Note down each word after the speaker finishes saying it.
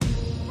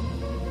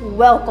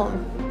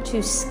Welcome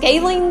to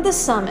Scaling the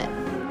Summit,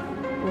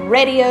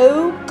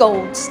 Radio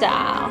Gold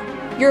Style.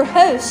 Your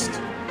host,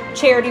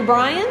 Charity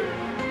Bryan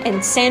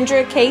and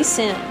Sandra K.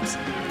 Sims.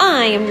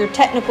 I am your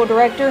technical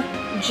director,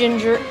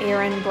 Ginger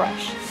Aaron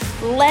Brush.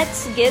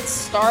 Let's get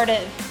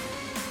started.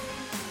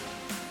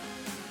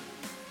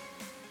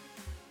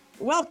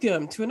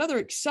 Welcome to another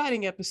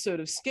exciting episode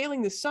of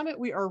Scaling the Summit.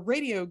 We are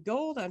Radio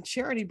Gold. I'm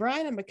Charity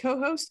Bryan, and my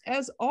co-host,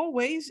 as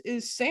always,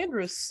 is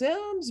Sandra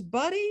Sims.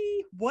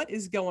 Buddy, what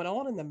is going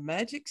on in the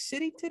Magic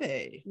City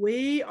today?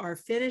 We are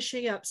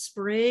finishing up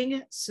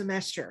spring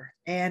semester,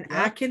 and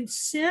I can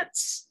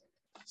sense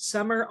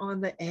summer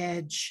on the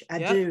edge. I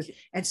do.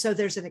 And so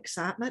there's an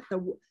excitement.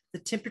 The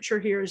temperature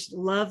here is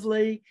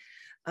lovely.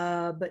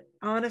 But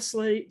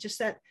honestly, just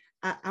that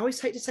I always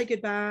hate to say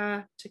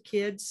goodbye to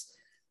kids,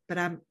 but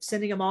I'm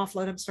sending them off,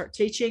 let them start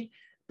teaching.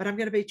 But I'm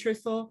going to be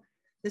truthful.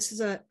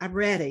 I'm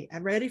ready.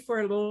 I'm ready for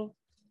a little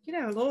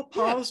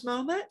pause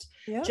moment,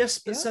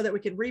 so that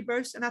we can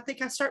reboost. And I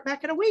think I start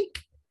back in a week.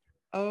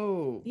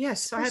 Oh,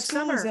 yes. So I have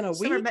summer in a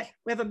week.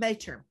 We have a May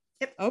term.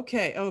 Yep.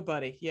 Okay. Oh,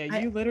 buddy. Yeah.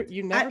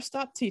 You never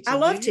stop teaching. I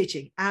love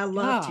teaching. I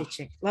love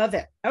teaching. Love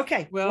it.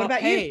 Okay. Well, what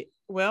about you?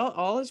 Well,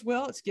 all is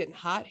well. It's getting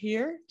hot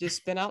here.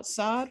 Just been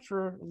outside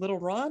for a little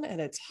run and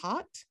it's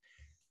hot.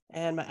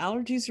 And my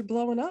allergies are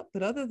blowing up.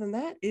 But other than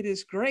that, it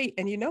is great.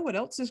 And you know what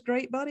else is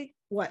great, buddy?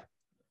 What?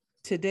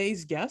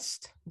 Today's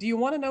guest. Do you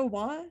want to know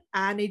why?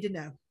 I need to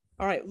know.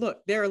 All right.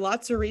 Look, there are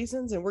lots of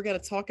reasons, and we're going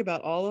to talk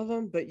about all of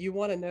them. But you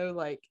want to know,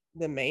 like,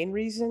 the main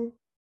reason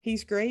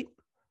he's great?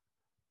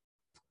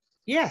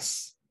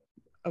 Yes.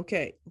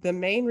 Okay. The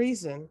main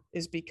reason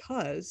is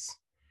because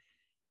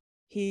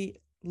he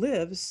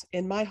lives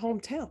in my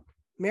hometown,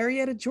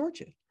 Marietta,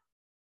 Georgia.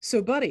 So,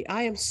 buddy,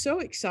 I am so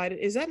excited.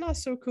 Is that not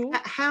so cool?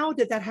 How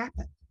did that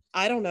happen?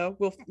 I don't know.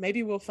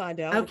 Maybe we'll find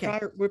out. Okay.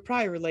 We're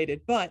probably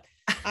related, but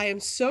I am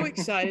so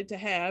excited to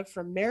have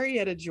from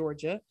Marietta,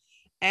 Georgia,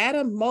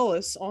 Adam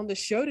Mullis on the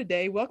show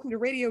today. Welcome to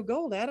Radio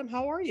Gold, Adam.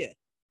 How are you?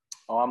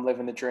 Oh, I'm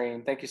living the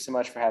dream. Thank you so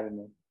much for having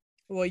me.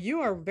 Well,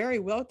 you are very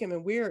welcome,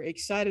 and we're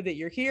excited that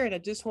you're here. And I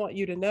just want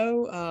you to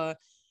know,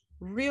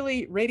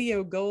 really,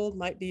 Radio Gold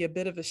might be a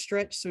bit of a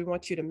stretch, so we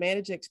want you to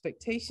manage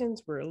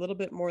expectations. We're a little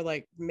bit more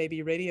like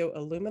maybe Radio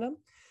Aluminum,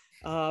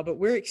 but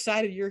we're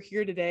excited you're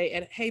here today.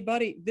 And hey,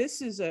 buddy,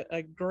 this is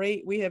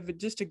we have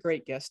just a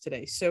great guest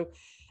today. So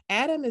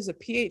Adam is a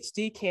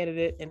PhD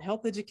candidate in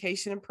health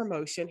education and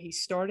promotion. He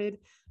started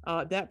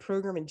that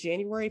program in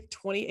January of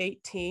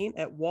 2018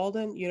 at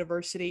Walden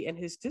University, and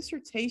his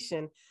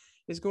dissertation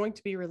is going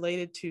to be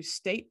related to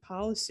state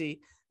policy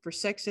for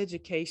sex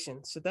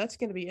education. So that's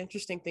going to be an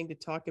interesting thing to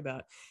talk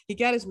about. He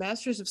got his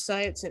Master's of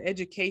Science in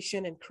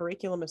Education and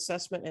Curriculum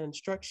Assessment and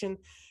Instruction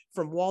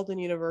from Walden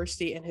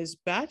University, and his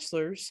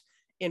Bachelor's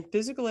in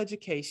Physical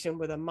Education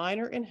with a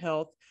minor in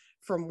Health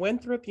from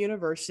Winthrop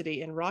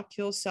University in Rock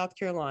Hill, South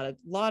Carolina. A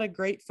lot of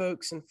great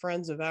folks and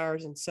friends of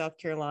ours in South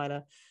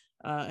Carolina,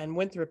 and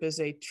Winthrop is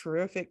a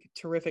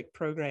terrific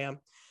program.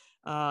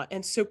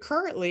 And so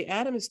currently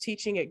Adam is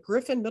teaching at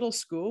Griffin Middle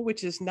School,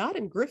 which is not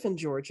in Griffin,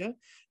 Georgia,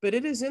 but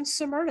it is in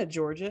Smyrna,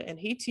 Georgia. And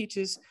he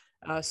teaches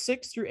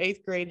 6th through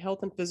 8th grade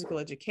health and physical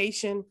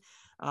education.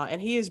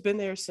 And he has been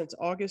there since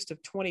August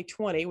of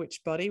 2020,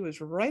 which, buddy, was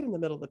right in the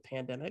middle of the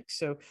pandemic.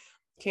 So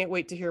can't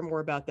wait to hear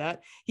more about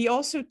that. He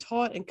also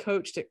taught and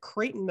coached at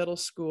Creighton Middle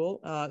School,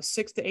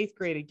 6th to 8th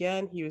grade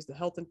again. He was the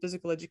health and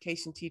physical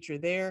education teacher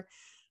there.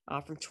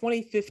 From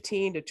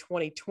 2015 to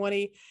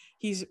 2020.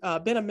 He's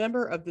been a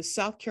member of the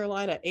South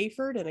Carolina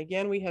AFERD, and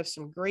again, we have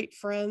some great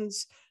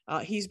friends.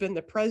 He's been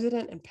the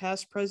president and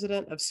past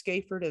president of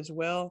SCAFERD as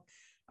well,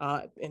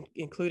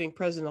 including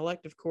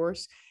president-elect, of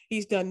course.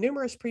 He's done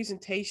numerous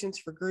presentations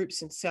for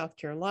groups in South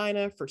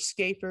Carolina, for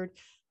SCAFERD,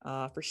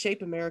 for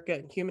Shape America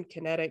and Human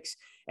Kinetics,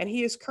 and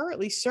he is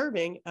currently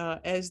serving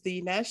as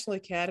the National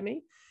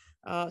Academy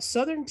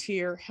Southern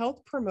Tier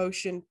Health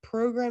Promotion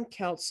Program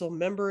Council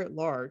member at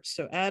large.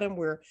 So Adam,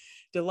 we're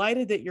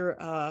delighted that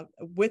you're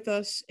with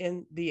us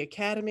in the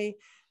Academy,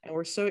 and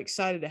we're so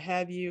excited to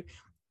have you.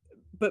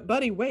 But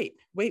buddy, wait,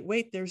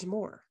 there's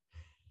more.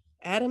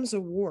 Adam's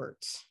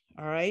awards.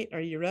 All right, are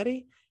you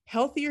ready?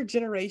 Healthier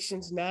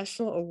Generations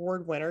National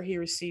Award winner. He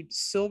received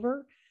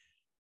silver,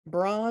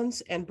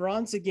 bronze, and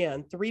bronze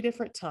again 3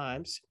 different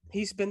times.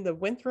 He's been the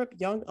Winthrop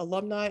Young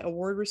Alumni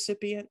Award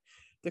recipient,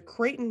 the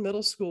Creighton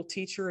Middle School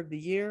Teacher of the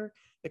Year,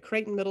 the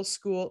Creighton Middle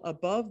School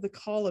Above the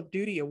Call of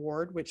Duty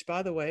Award, which,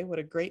 by the way, what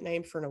a great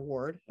name for an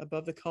award,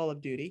 Above the Call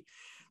of Duty,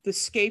 the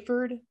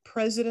SCAFERD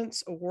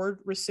President's Award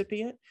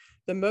recipient,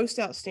 the Most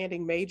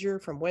Outstanding Major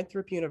from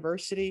Winthrop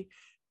University,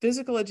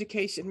 Physical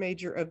Education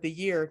Major of the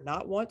Year,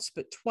 not once,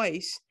 but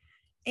twice,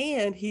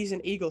 and he's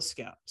an Eagle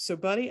Scout. So,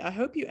 buddy, I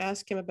hope you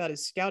ask him about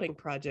his scouting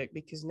project,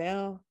 because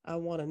now I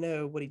want to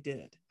know what he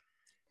did.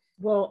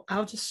 Well,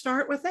 I'll just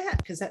start with that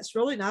because that's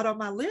really not on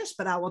my list,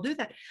 but I will do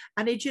that.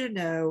 I need you to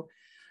know,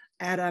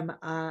 Adam,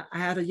 I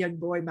had a young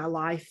boy in my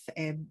life,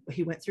 and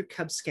he went through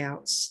Cub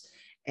Scouts,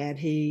 and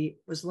he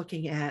was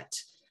looking at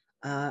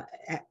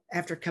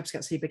after Cub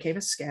Scouts, he became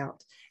a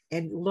scout,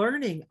 and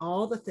learning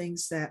all the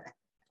things that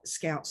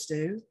scouts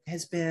do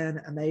has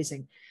been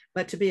amazing.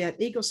 But to be an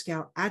Eagle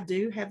Scout, I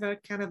do have a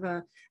kind of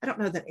a, I don't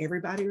know that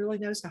everybody really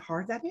knows how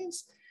hard that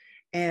is.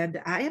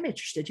 And I am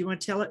interested. You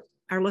want to tell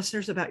our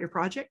listeners about your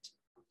project?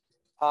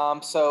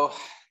 So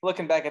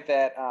looking back at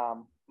that,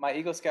 my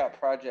Eagle Scout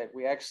project,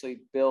 we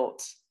actually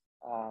built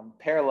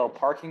parallel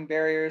parking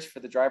barriers for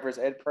the driver's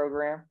ed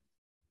program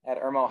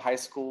at Irmo High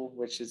School,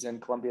 which is in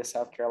Columbia,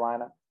 South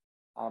Carolina.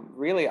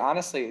 Really,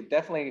 honestly,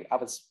 definitely, I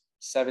was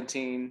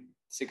 17,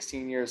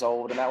 16 years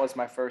old, and that was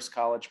my first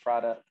college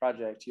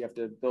project. You have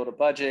to build a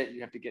budget,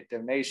 you have to get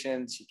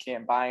donations, you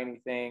can't buy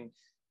anything,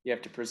 you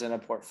have to present a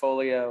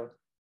portfolio.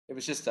 It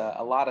was just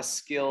a lot of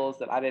skills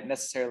that I didn't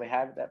necessarily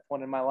have at that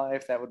point in my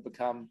life that would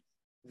become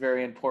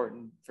very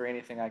important for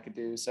anything I could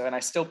do. So, and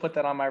I still put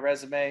that on my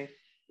resume,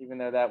 even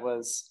though that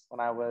was when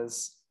I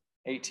was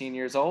 18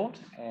 years old.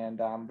 And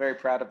I'm very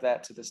proud of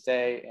that to this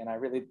day. And I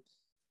really,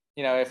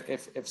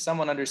 if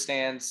someone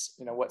understands,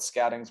 what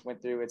scouting's went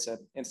through, it's an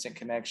instant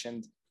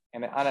connection.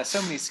 And on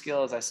so many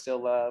skills I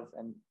still love.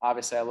 And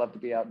obviously I love to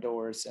be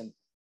outdoors, and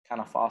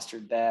kind of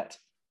fostered that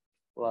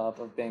love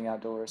of being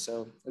outdoors.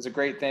 So it was a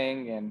great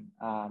thing.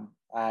 And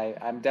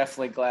I'm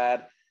definitely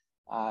glad.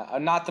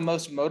 I'm not the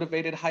most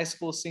motivated high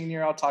school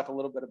senior. I'll talk a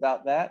little bit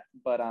about that,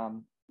 but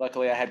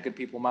luckily I had good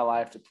people in my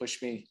life to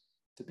push me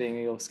to being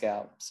an Eagle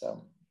Scout.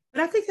 So,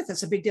 but I think that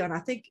that's a big deal. And I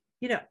think,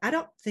 I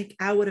don't think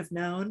I would have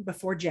known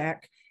before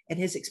Jack and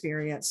his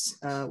experience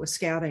with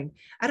scouting.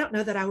 I don't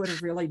know that I would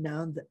have really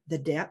known the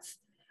depth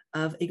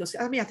of Eagle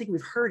Scout. I mean, I think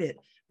we've heard it,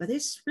 but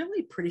it's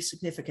really pretty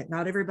significant.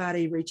 Not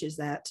everybody reaches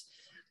that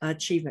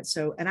achievement.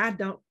 So, and I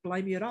don't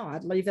blame you at all.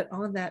 I'd leave it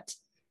on that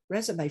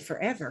resume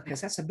forever,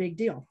 because that's a big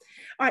deal.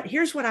 All right,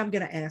 here's what I'm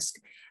going to ask.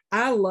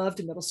 I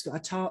loved middle school. I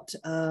taught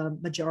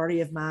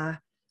majority of my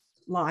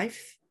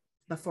life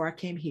before I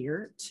came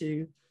here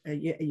to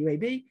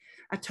UAB.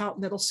 I taught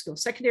middle school.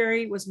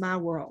 Secondary was my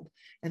world,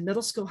 and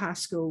middle school, high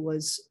school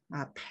was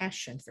my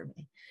passion for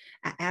me.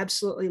 I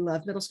absolutely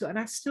love middle school, and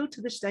I still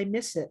to this day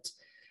miss it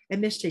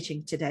and miss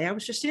teaching today. I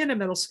was just in a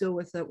middle school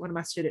with one of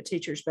my student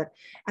teachers, but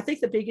I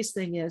think the biggest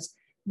thing is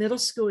middle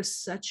school is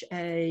such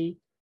a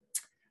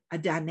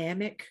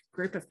dynamic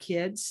group of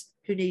kids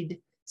who need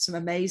some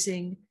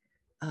amazing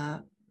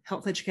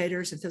health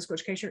educators and physical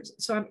educators.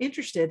 So I'm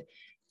interested.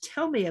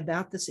 Tell me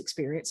about this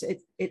experience.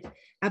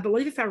 I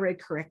believe, if I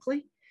read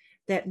correctly,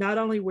 that not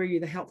only were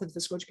you the health and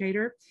physical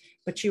educator,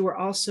 but you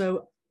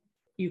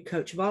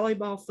coach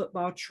volleyball,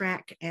 football,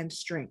 track, and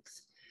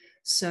strength.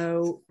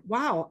 So,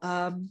 wow,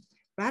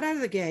 right out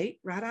of the gate,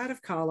 right out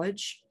of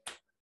college,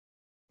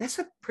 that's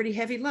a pretty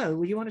heavy load.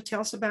 Will you want to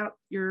tell us about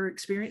your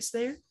experience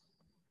there?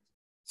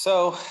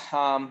 So,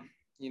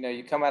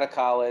 you come out of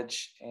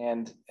college,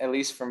 and at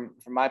least from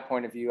my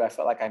point of view, I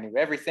felt like I knew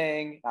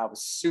everything. I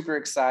was super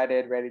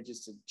excited, ready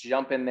just to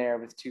jump in there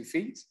with 2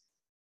 feet.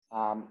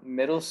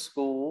 Middle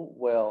school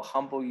will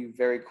humble you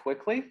very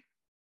quickly.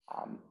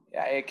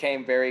 It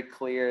came very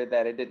clear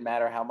that it didn't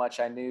matter how much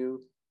I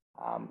knew,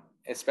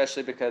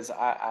 especially because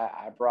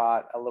I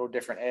brought a little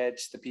different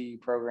edge to the PE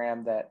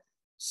program that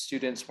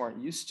students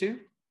weren't used to.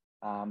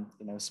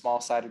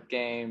 Small-sided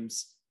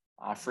games,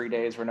 free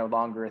days were no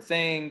longer a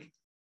thing.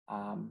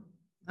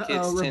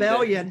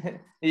 Rebellion.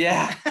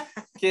 Yeah,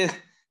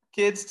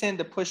 kids tend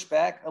to push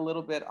back a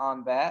little bit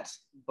on that,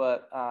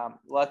 but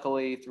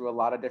luckily through a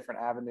lot of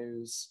different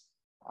avenues,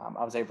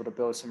 I was able to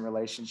build some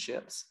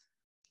relationships.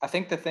 I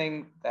think the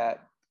thing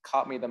that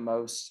caught me the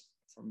most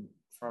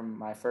from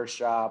my first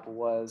job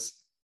was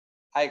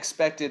I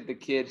expected the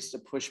kids to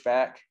push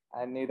back.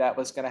 I knew that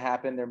was going to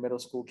happen. They're middle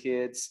school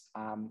kids.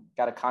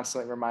 Got to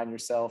constantly remind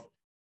yourself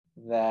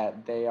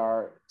that they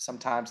are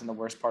sometimes in the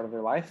worst part of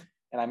their life.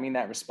 And I mean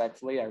that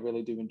respectfully. I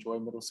really do enjoy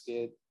middle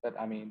school, but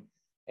I mean,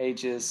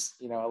 ages,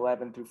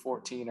 11 through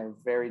 14 are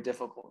very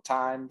difficult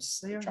times.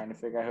 They're trying to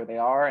figure out who they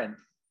are. And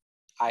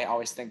I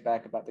always think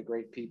back about the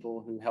great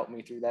people who helped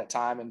me through that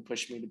time and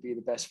pushed me to be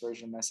the best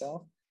version of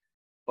myself.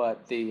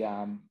 But the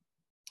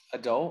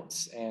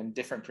adults and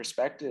different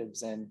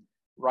perspectives and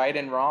right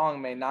and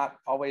wrong may not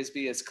always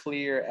be as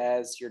clear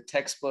as your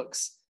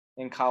textbooks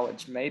in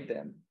college made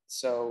them.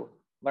 So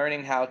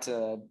learning how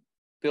to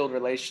build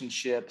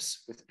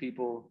relationships with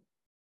people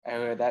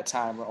who at that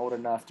time were old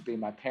enough to be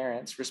my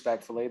parents,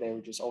 respectfully, they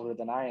were just older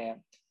than I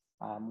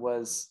am,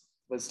 was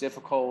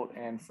difficult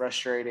and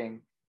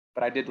frustrating,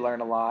 but I did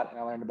learn a lot, and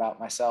I learned about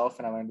myself,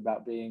 and I learned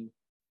about being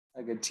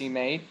a good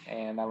teammate,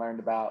 and I learned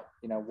about,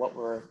 what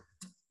were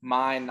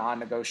my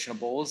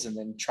non-negotiables, and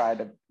then try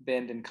to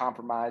bend and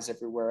compromise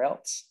everywhere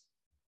else.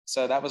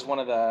 So that was one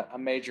of the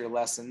major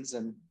lessons.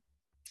 And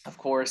of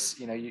course,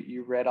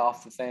 you read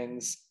off the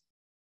things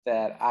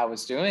that I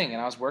was doing,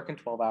 and I was working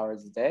 12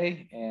 hours a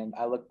day. And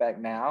I look back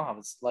now, I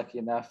was lucky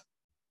enough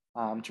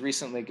to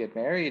recently get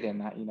married,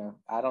 and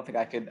I don't think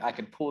I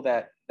could pull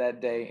that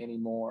day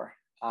anymore.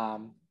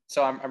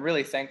 So I'm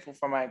really thankful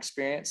for my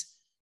experience.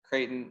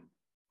 Creighton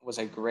was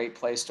a great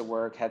place to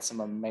work, had some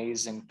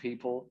amazing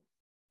people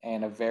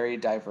and a very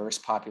diverse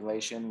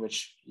population,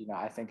 which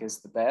I think is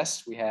the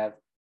best. We have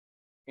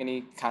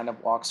any kind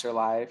of walks of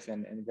life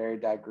and very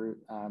diverse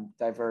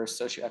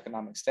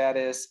socioeconomic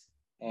status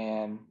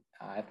and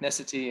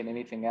ethnicity and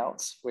anything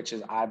else, which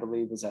is, I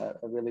believe, is a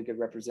really good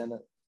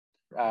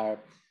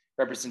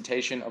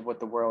representation of what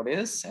the world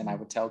is. And I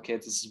would tell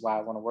kids, this is why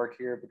I want to work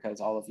here,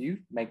 because all of you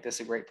make this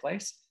a great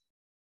place.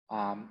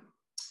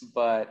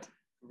 But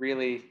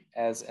really,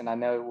 and I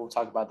know we'll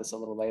talk about this a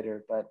little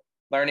later, but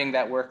learning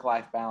that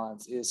work-life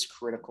balance is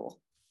critical.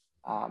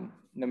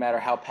 No matter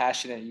how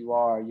passionate you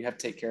are, you have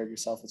to take care of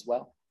yourself as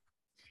well.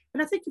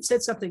 And I think you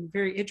said something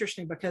very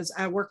interesting, because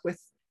I work with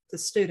the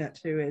student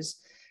who is,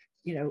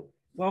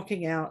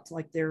 walking out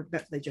like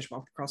they just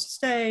walked across the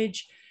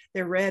stage,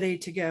 they're ready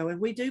to go.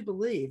 And we do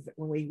believe that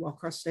when we walk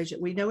across the stage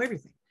that we know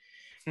everything.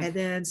 And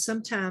then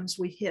sometimes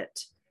we hit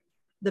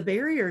the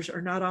barriers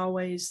are not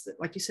always,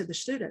 like you said, the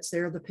students.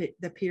 They're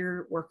the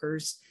peer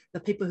workers, the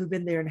people who've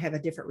been there and have a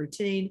different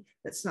routine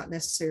that's not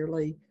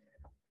necessarily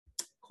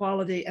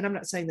quality. And I'm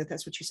not saying that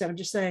that's what you said. I'm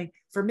just saying,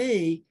 for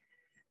me,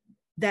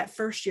 that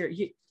first year,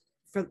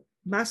 for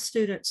my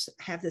students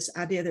have this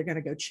idea they're going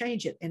to go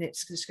change it, and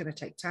it's just going to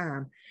take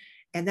time.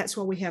 And that's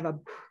when we have a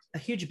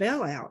huge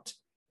bailout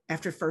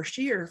after first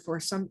year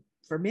for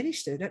many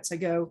students. They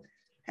go,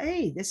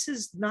 hey, this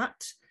is not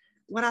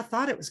what I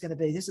thought it was going to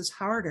be. This is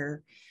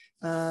harder.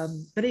 But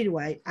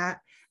anyway,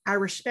 I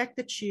respect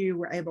that you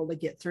were able to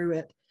get through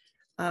it.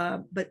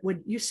 But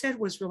what you said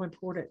was real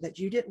important, that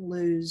you didn't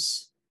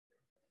lose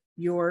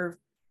your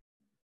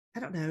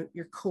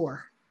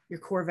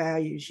core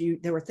values.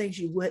 There were things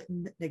you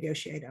wouldn't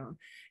negotiate on.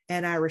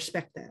 And I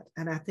respect that.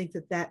 And I think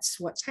that that's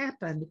what's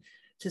happened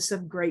to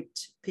some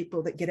great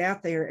people that get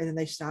out there and then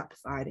they stop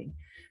fighting.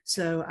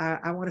 So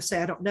I want to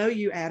say, I don't know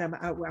you, Adam.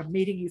 I'm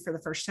meeting you for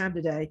the first time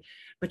today,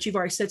 but you've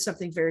already said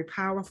something very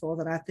powerful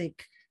that I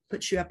think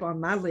puts you up on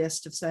my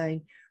list of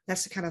saying,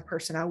 that's the kind of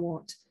person I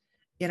want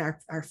in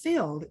our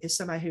field, is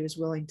somebody who is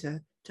willing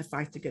to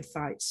fight the good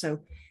fight. So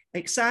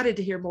excited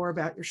to hear more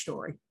about your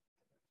story.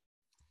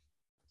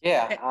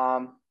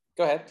 Yeah.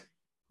 Go ahead.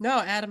 No,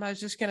 Adam, I was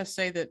just going to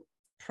say that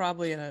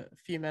probably in a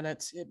few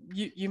minutes,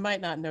 you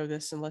might not know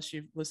this unless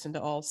you've listened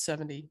to all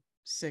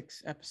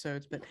 76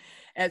 episodes, but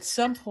at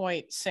some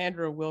point,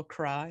 Sandra will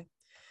cry.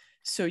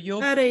 So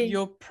you'll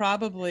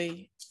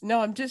probably,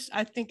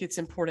 I think it's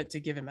important to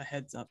give him a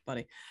heads up,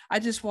 buddy. I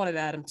just wanted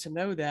Adam to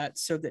know that,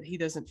 so that he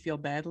doesn't feel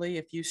badly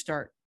if you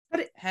start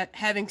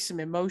having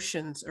some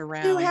emotions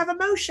around. You have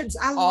emotions.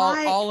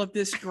 all of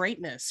this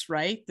greatness,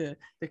 right? The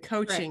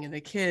coaching and the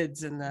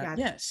kids and the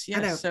yes. I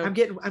know. So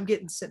I'm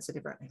getting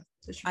sensitive right now.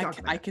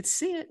 I could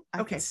see it.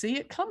 I could see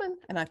it coming,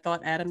 and I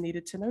thought Adam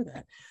needed to know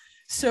that.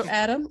 So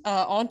Adam,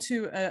 on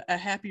to a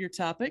happier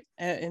topic.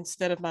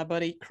 Instead of my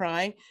buddy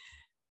crying,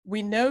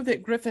 we know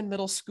that Griffin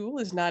Middle School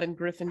is not in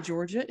Griffin,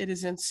 Georgia. It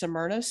is in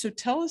Smyrna. So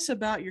tell us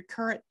about your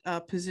current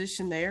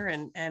position there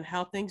and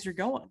how things are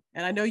going.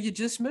 And I know you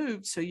just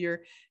moved, so you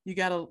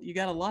got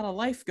a lot of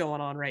life going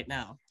on right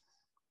now.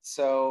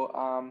 So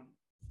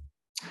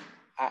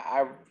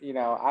I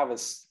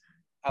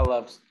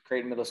loved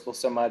Creighton Middle School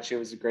so much. It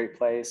was a great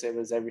place. It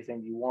was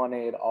everything you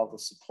wanted, all the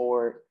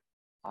support.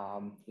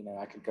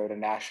 I could go to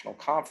national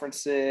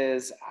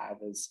conferences. I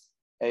was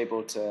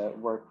able to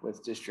work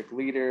with district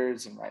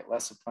leaders and write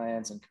lesson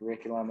plans and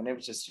curriculum. And it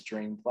was just a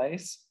dream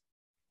place.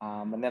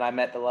 And then I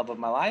met the love of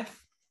my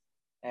life,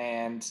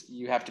 and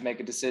you have to make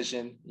a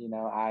decision.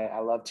 I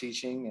love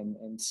teaching,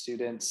 and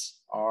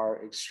students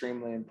are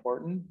extremely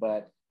important,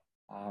 but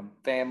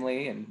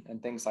family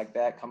and things like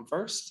that come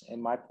first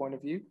in my point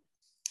of view.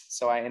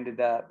 So I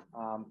ended up,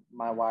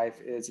 my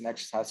wife is an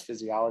exercise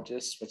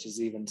physiologist, which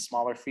is even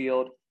smaller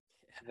field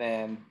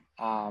than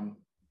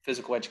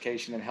physical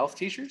education and health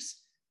teachers.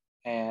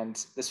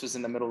 And this was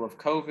in the middle of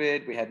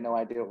COVID. We had no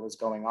idea what was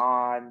going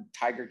on.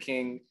 Tiger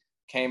King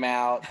came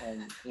out,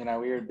 and, we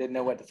didn't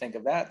know what to think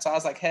of that. So I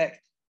was like,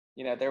 heck,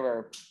 there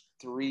were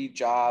 3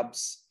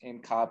 jobs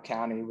in Cobb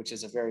County, which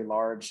is a very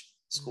large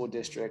school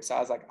district. So I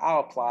was like,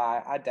 I'll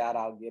apply. I doubt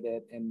I'll get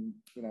it. And,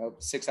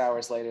 6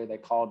 hours later, they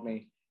called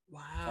me.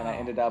 Wow. And I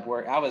ended up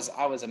working. I was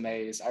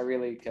amazed.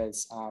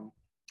 Because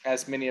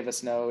as many of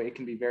us know, it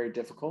can be very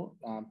difficult.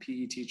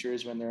 PE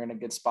teachers, when they're in a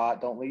good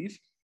spot, don't leave.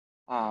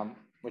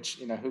 Which,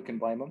 who can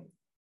blame them?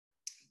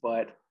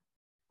 But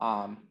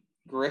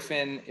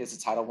Griffin is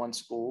a Title I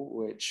school,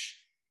 which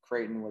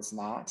Creighton was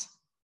not.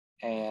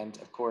 And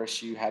of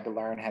course, you had to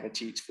learn how to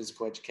teach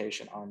physical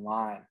education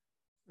online.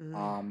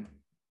 Mm.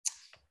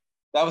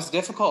 That was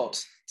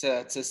difficult,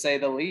 to say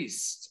the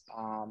least.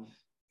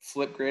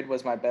 Flipgrid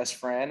was my best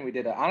friend.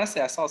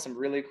 Honestly, I saw some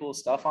really cool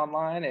stuff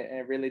online, and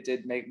it really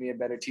did make me a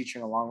better teacher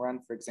in the long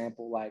run. For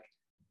example, like,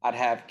 I'd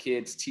have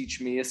kids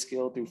teach me a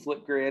skill through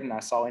Flipgrid, and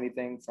I saw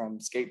anything from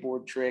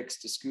skateboard tricks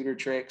to scooter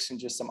tricks and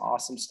just some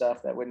awesome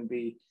stuff that wouldn't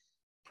be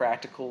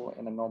practical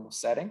in a normal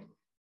setting.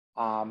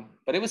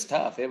 But it was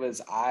tough.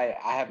 I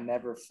have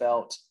never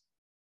felt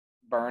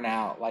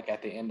burnout like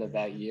at the end of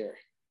that year.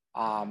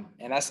 And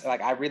that's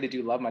like, I really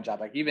do love my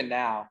job. Like, even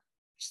now,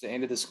 it's the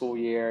end of the school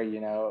year,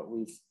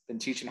 we've been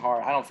teaching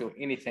hard. I don't feel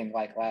anything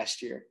like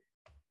last year.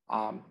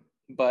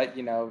 But,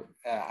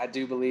 I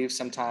do believe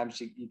sometimes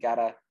you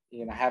gotta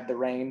have the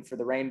rain for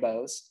the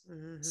rainbows.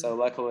 Mm-hmm. So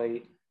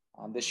luckily,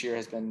 this year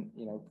has been,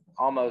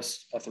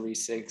 almost a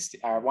 360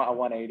 or a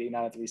 180,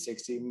 not a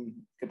 360.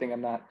 Good thing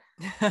I'm not.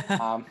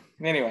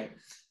 Anyway,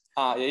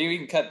 yeah, you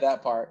can cut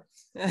that part.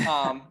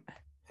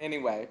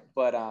 Anyway,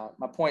 but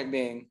my point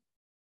being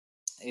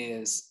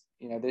is,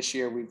 this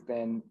year we've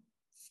been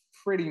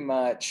pretty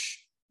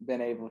much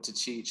been able to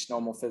teach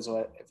normal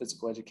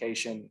physical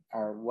education,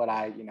 or what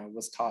I,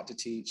 was taught to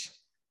teach.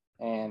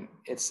 And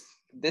it's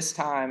this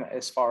time,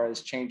 as far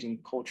as changing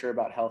culture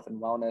about health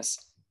and wellness,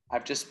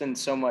 I've just been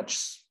so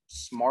much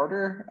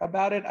smarter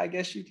about it, I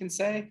guess you can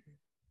say.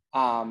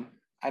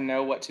 I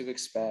know what to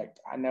expect.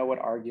 I know what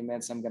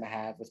arguments I'm going to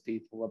have with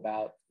people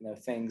about,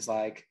 things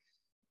like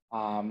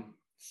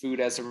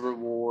food as a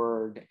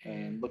reward,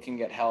 and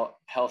looking at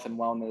health and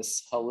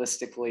wellness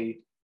holistically,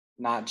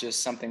 not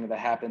just something that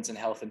happens in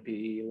health and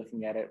PE,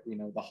 looking at it,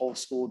 the whole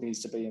school needs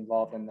to be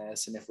involved in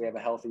this. And if we have a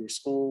healthier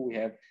school, we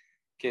have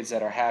kids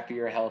that are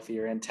happier,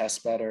 healthier, and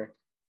test better.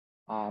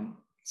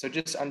 So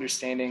just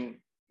understanding,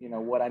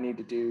 what I need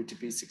to do to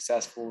be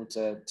successful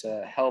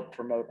to help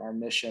promote our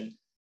mission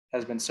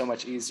has been so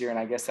much easier. And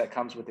I guess that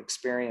comes with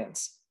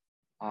experience.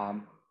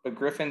 But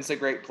Griffin's a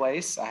great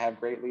place. I have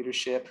great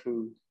leadership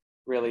who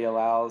really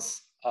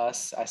allows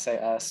us, I say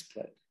us,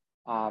 but,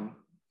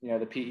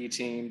 the PE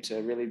team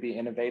to really be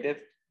innovative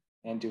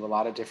and do a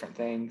lot of different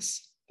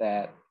things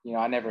that,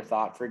 I never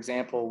thought. For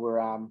example,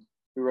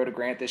 we wrote a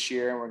grant this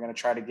year, and we're going to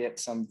try to get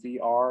some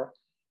VR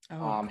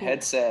cool.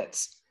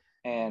 headsets.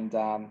 And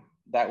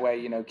that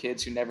way,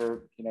 kids who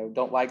never,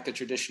 don't like the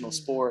traditional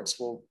sports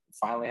will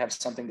finally have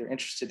something they're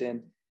interested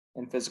in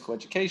physical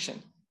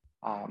education.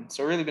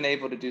 So really been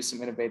able to do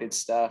some innovative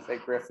stuff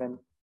at Griffin.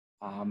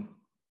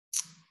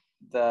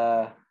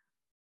 The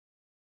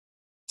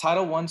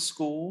Title I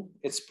school,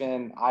 it's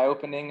been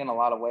eye-opening in a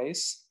lot of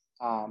ways.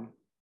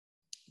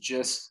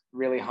 Just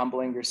really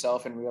humbling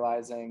yourself and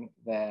realizing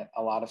that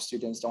a lot of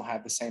students don't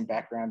have the same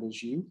background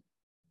as you,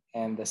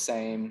 and the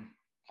same,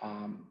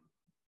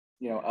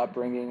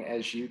 upbringing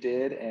as you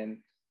did, and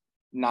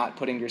not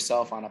putting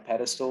yourself on a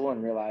pedestal,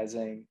 and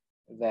realizing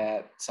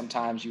that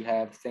sometimes you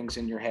have things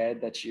in your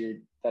head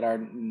that are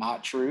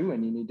not true,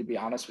 and you need to be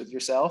honest with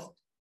yourself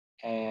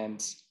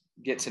and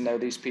get to know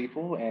these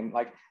people. And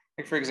like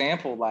for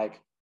example,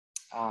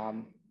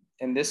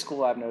 in this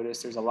school, I've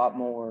noticed there's a lot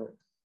more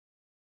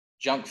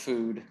junk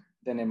food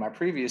than in my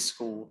previous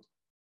school,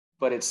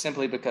 but it's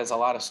simply because a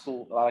lot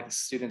of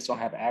students don't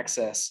have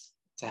access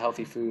to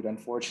healthy food,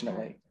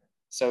 unfortunately.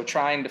 So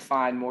trying to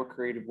find more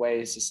creative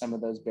ways to some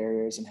of those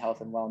barriers in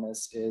health and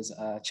wellness is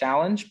a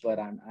challenge, but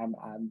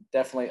I'm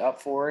definitely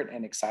up for it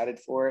and excited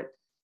for it.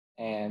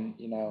 And,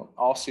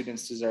 all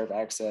students deserve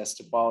access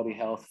to quality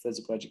health,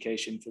 physical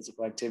education,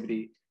 physical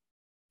activity,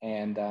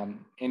 and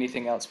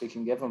anything else we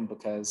can give them,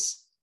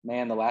 because,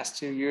 man, the last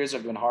 2 years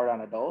have been hard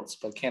on adults,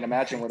 but can't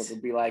imagine what it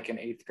would be like in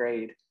 8th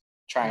grade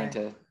trying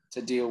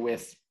to deal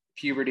with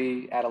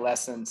puberty,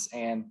 adolescence,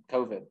 and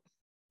COVID.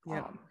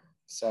 Yeah.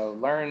 So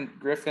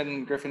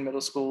Griffin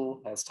Middle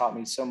School has taught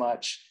me so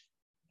much,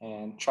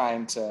 and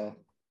trying to,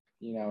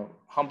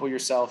 humble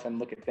yourself and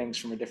look at things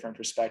from a different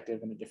perspective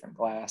and a different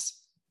glass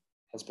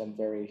has been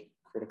very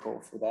critical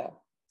for that.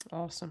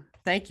 Awesome.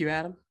 Thank you,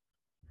 Adam.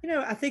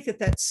 I think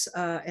that's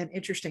an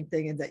interesting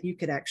thing, in that you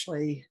could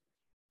actually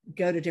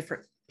go to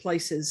different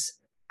places.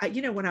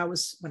 When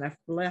I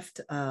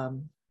left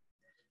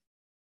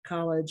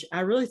college, I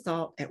really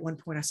thought at one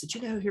point, I said,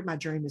 here, my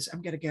dream is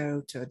I'm going to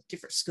go to a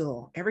different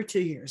school every 2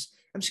 years.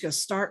 I'm just going to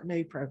start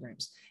new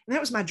programs. And that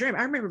was my dream.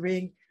 I remember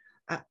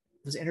I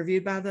was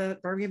interviewed by the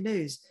Birmingham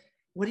News.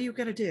 What are you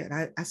going to do?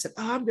 And I said,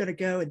 I'm going to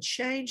go and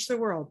change the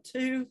world.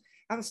 I'm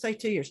going to stay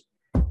 2 years.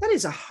 That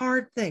is a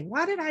hard thing.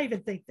 Why did I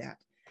even think that?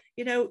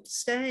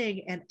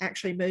 Staying and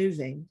actually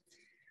moving.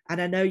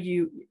 And I know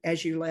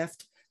as you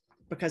left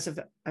because of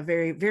a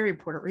very, very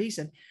important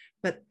reason,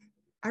 but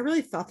I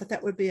really thought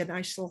that would be a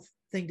nice little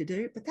thing to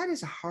do, but that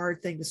is a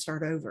hard thing to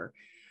start over.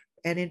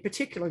 And in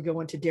particular,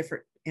 going to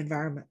different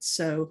environments.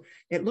 So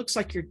it looks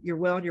like you're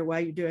well on your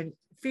way. You're doing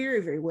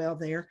very, very well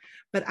there.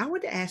 But I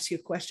wanted to ask you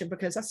a question,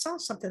 because I saw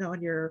something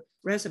on your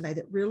resume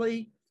that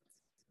really,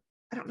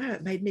 I don't know,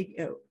 it made me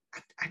go,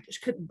 I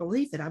just couldn't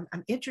believe it. I'm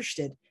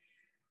interested.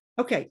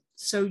 Okay,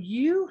 so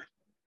you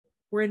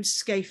were in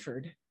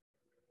Skaford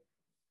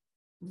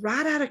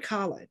right out of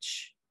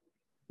college.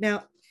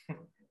 Now,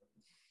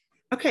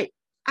 okay,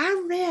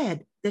 I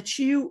read that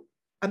you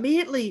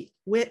immediately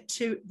went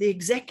to the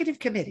executive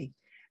committee.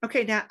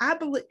 Okay, now I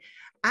believe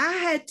I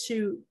had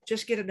to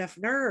just get enough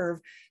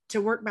nerve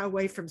to work my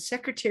way from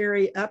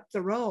secretary up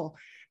the roll.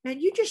 Now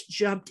you just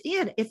jumped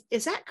in.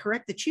 Is that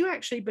correct, that you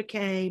actually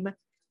became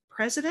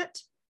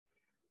president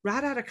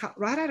right out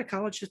of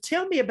college? So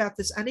tell me about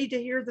this. I need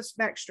to hear this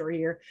backstory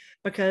here,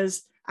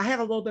 because I have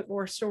a little bit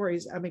more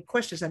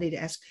questions I need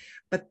to ask,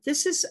 but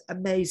this is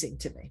amazing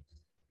to me.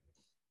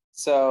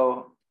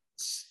 So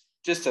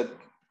just to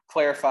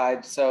clarify,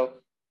 so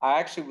I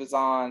actually was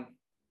on,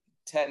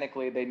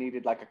 technically they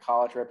needed like a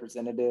college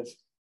representative.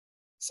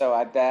 So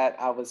at that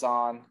I was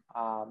on,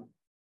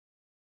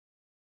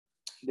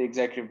 the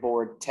executive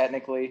board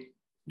technically,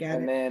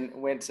 and then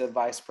went to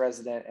vice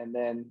president, and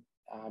then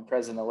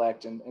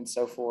president-elect, and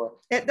so forth.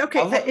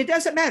 Okay, it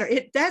doesn't matter.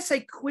 That's a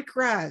quick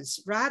rise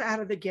right out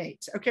of the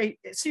gates. Okay,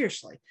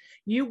 seriously,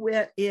 you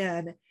went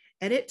in,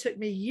 and it took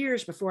me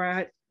years before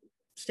I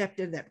stepped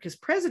in that, because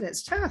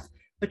president's tough,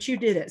 but you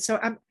did it. So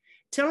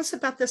tell us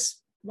about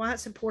this, why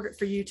it's important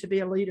for you to be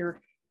a leader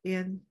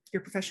in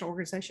your professional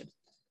organization.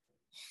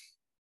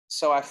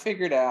 So I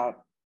figured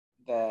out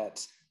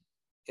that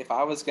if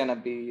I was going to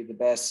be the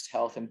best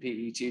health and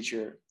PE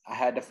teacher, I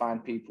had to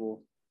find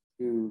people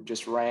who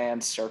just ran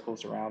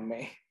circles around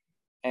me.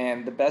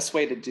 And the best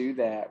way to do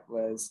that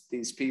was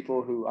these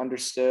people who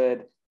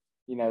understood,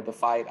 the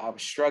fight I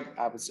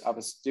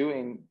was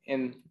doing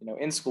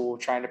in school,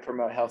 trying to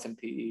promote health and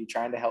PE,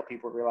 trying to help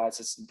people realize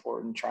it's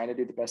important, trying to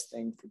do the best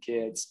thing for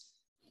kids,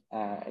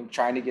 and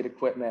trying to get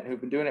equipment,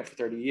 who've been doing it for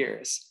 30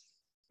 years.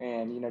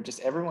 And, just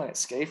everyone at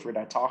Scaford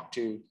I talked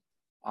to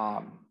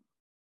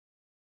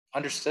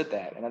understood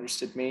that, and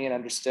understood me, and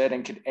understood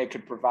and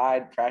could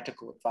provide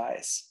practical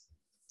advice.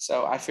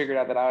 So I figured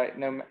out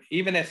that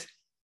even if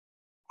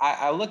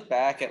I look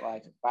back at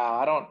like, wow,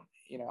 I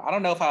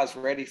don't know if I was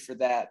ready for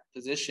that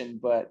position,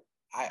 but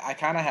I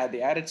kind of had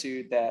the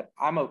attitude that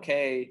I'm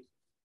okay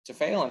to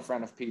fail in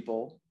front of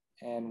people,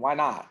 and why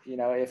not?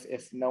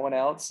 If no one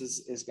else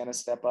is going to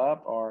step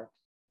up, or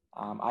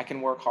I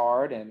can work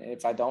hard, and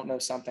if I don't know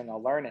something,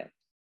 I'll learn it.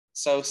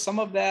 So some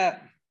of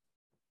that,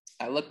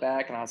 I look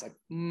back and I was like,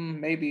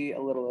 maybe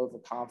a little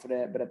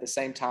overconfident, but at the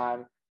same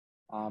time,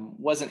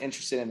 wasn't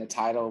interested in the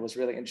title, was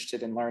really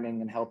interested in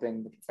learning and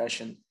helping the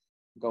profession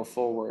go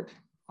forward.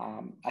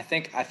 I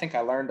think I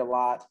learned a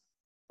lot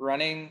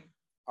running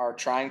or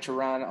trying to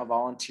run a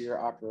volunteer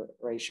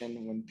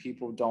operation when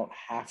people don't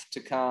have to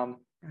come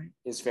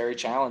is very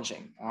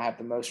challenging. I have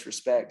the most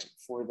respect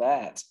for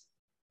that.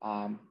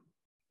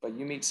 But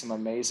you meet some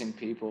amazing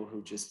people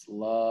who just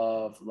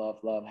love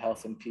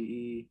health and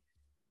PE,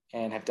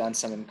 and have done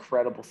some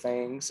incredible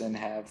things, and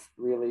have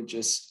really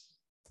just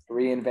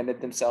reinvented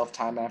themselves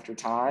time after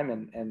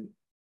time. And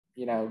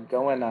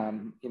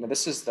going,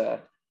 this is the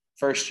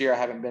first year I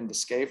haven't been to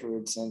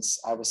Scaford since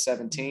I was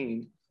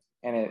 17.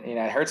 And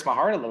it hurts my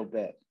heart a little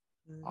bit.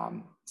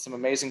 Some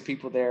amazing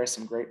people there,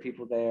 some great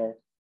people there.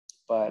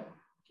 But,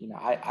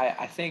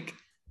 I think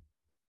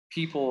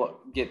people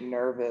get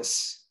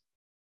nervous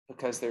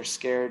because they're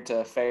scared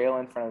to fail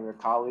in front of their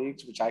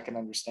colleagues, which I can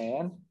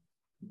understand.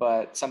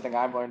 But something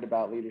I've learned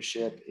about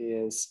leadership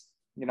is,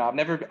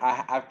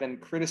 I've been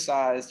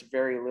criticized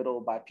very little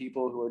by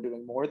people who are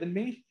doing more than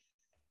me.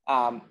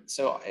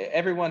 So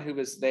everyone who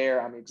was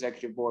there on the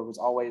executive board was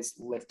always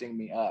lifting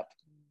me up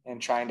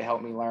and trying to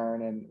help me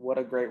learn. And what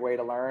a great way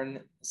to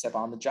learn, except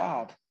on the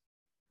job.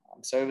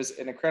 So it was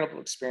an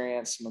incredible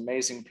experience, some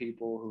amazing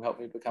people who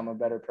helped me become a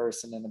better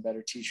person and a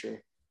better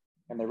teacher.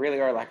 And they really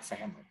are like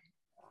family.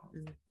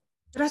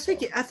 But I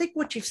think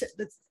what you've said,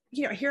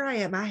 here I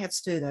am, I have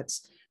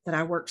students that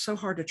I work so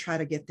hard to try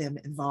to get them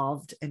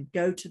involved and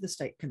go to the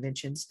state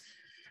conventions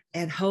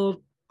and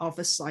hold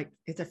office like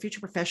at the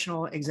Future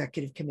Professional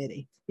Executive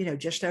Committee,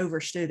 just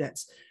over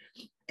students.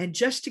 And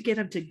just to get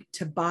them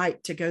to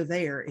bite to go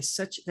there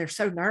they're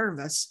so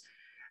nervous.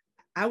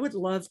 I would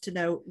love to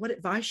know what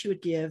advice you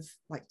would give,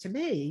 like to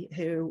me,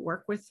 who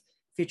work with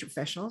future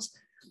professionals,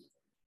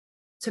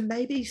 to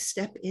maybe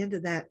step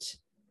into that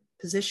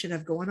position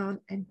of going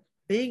on and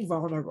being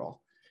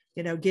vulnerable.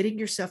 Getting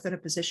yourself in a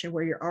position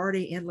where you're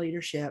already in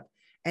leadership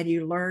and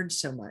you learn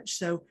so much.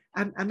 So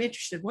I'm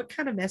interested, what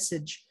kind of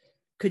message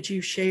could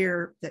you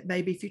share that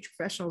maybe future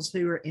professionals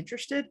who are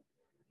interested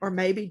or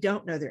maybe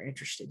don't know they're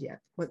interested yet?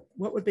 What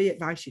would be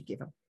advice you'd give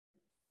them?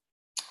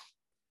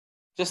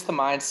 Just the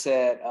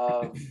mindset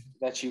of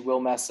that you will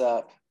mess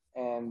up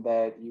and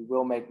that you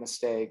will make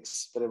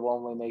mistakes, but it will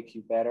only make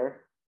you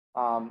better.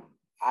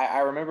 I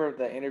remember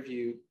the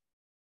interview.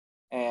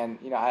 And,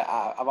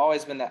 I've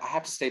always been that I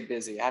have to stay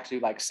busy. I have to do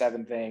like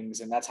 7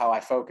 things. And that's how I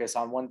focus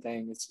on one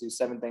thing, is to do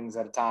 7 things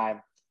at a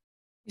time.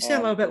 You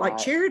sound a little bit like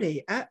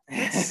Charity.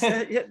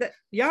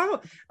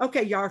 Y'all,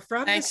 okay, y'all are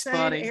from the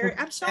same area.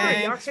 I'm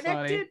sorry, y'all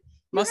connected.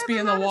 Must be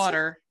in the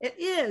water. It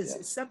is.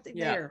 It's something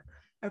there.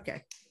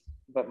 Okay.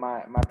 But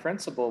my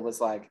principal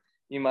was like,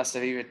 you must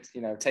have even,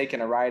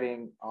 taken a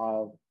writing,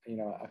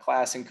 a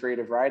class in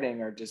creative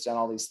writing, or just done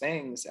all these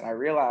things. And I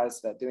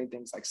realized that doing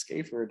things like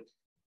Scaford,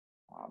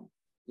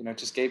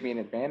 just gave me an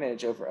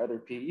advantage over other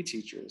PE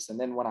teachers. And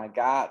then when I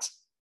got,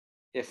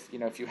 if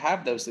you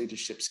have those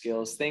leadership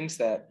skills, things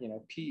that,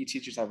 PE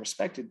teachers are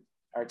expected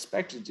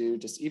to do,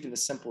 just even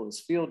as simple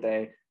as field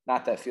day,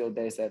 not that field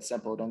day is that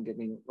simple, don't get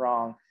me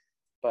wrong,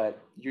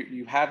 but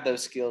you have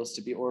those skills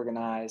to be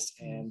organized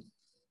and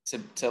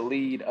to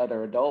lead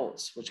other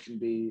adults, which can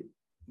be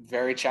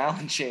very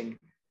challenging.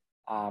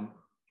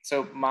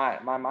 So my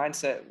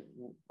mindset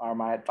or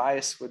my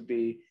advice would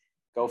be,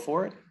 go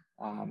for it.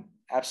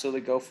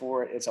 Absolutely go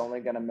for it. It's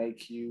only going to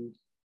make you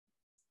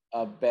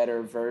a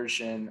better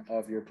version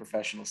of your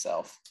professional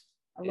self.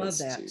 I love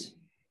that.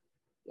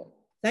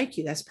 Thank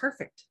you. That's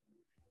perfect.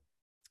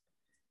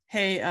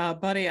 Hey,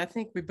 buddy, I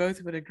think we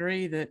both would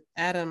agree that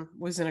Adam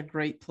was in a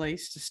great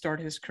place to start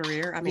his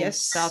career. I mean,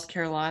 Yes. South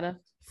Carolina,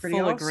 Pretty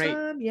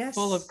awesome. Yes.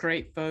 full of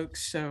great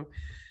folks. So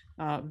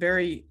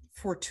very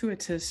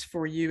fortuitous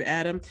for you,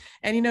 Adam.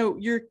 And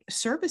your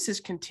service is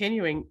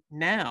continuing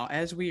now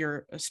as we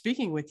are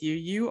speaking with you.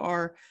 You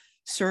are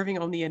serving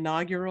on the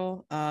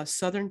inaugural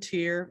Southern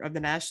tier of the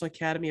National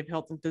Academy of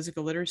Health and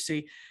Physical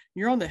Literacy.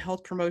 You're on the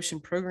Health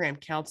Promotion Program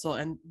Council,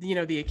 and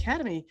the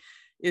Academy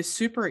is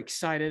super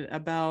excited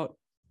about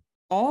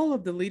all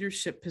of the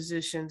leadership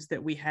positions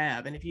that we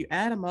have. And if you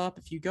add them up,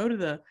 if you go to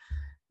the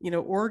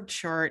org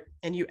chart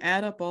and you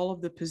add up all of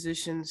the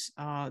positions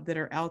that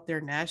are out there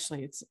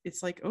nationally,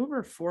 it's like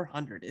over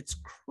 400. It's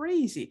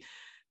crazy.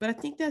 But I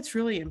think that's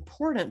really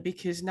important,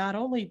 because not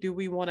only do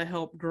we want to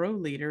help grow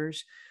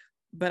leaders,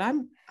 but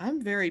I'm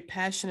very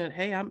passionate.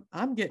 Hey,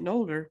 I'm getting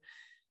older.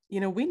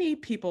 We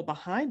need people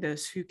behind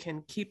us who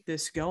can keep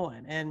this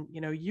going. And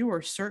you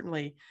are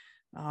certainly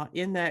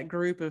in that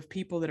group of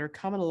people that are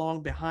coming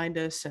along behind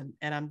us.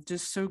 And I'm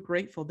just so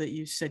grateful that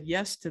you said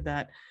yes to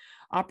that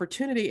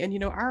opportunity.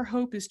 And, our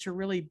hope is to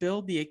really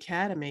build the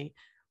Academy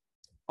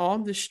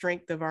on the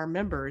strength of our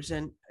members.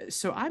 And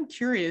so I'm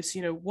curious,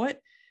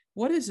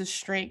 what is a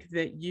strength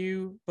that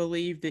you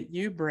believe that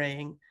you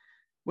bring,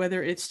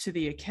 whether it's to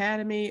the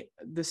Academy,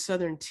 the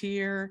Southern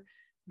Tier,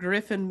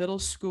 Griffin Middle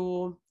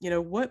School,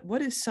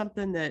 what is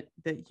something that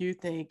you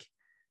think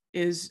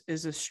is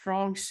a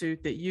strong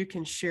suit that you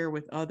can share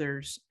with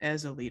others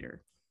as a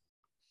leader?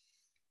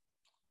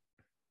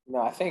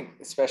 I think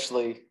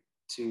especially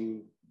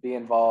to be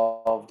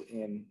involved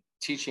in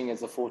teaching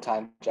as a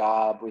full-time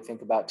job. We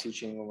think about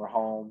teaching when we're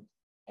home,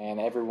 and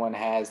everyone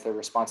has their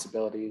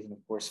responsibilities. And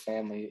of course,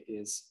 family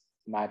is,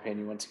 in my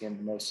opinion, once again,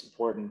 the most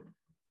important.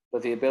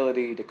 But the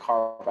ability to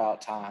carve out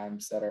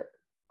times that are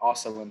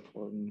also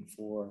important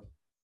for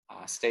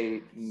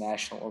state and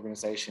national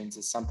organizations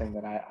is something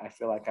that I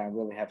feel like I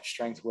really have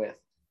strength with.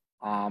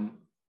 I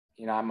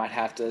might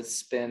have to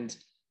spend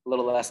a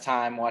little less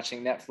time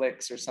watching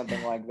Netflix or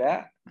something like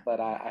that,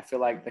 but I feel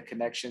like the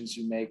connections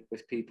you make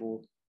with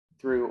people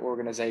through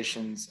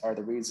organizations are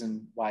the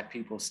reason why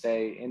people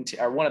stay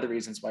are one of the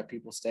reasons why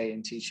people stay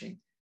in teaching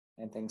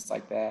and things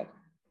like that.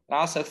 And I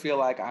also feel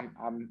like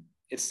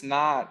it's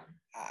not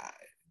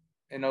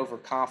an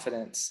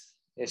overconfidence.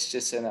 It's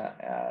just an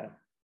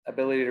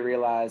ability to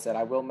realize that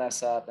I will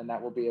mess up and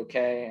that will be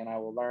okay, and I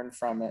will learn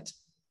from it.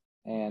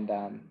 And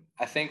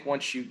I think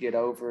once you get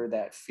over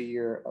that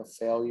fear of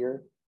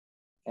failure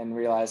and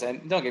realize,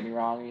 and don't get me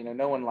wrong,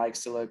 no one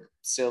likes to look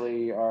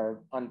silly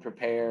or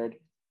unprepared.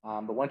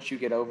 But once you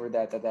get over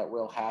that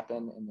will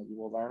happen and that you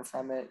will learn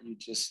from it,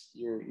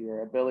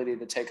 your ability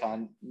to take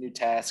on new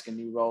tasks and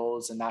new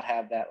roles and not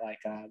have that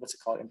what's it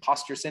called,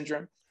 imposter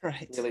syndrome,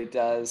 right, really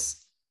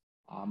does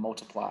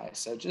multiply.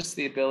 So just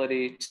the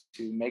ability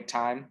to make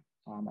time.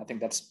 I think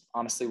that's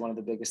honestly one of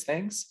the biggest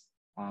things.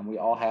 We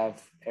all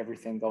have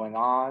everything going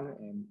on,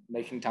 and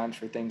making time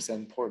for things that are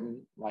important,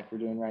 like we're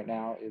doing right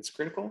now, is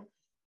critical.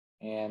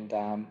 And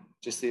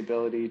just the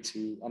ability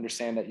to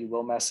understand that you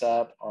will mess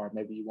up, or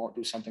maybe you won't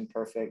do something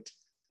perfect,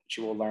 but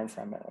you will learn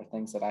from it, are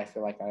things that I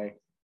feel like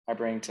I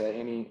bring to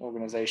any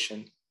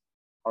organization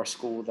or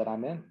school that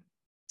I'm in.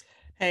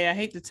 Hey, I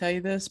hate to tell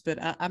you this, but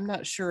I'm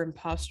not sure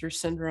imposter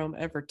syndrome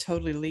ever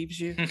totally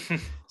leaves you.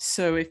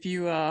 So if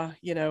you,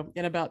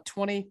 in about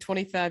 20,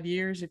 25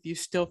 years, if you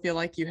still feel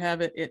like you have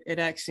it, it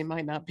actually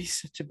might not be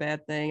such a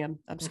bad thing.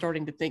 I'm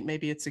starting to think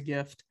maybe it's a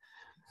gift.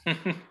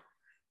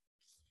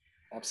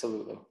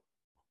 Absolutely.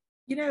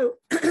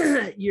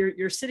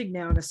 You're sitting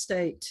now in a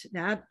state.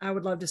 Now, I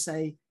would love to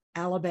say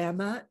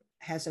Alabama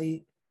has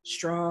a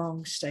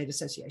strong state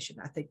association.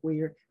 I think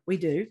we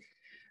do.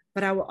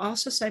 But I will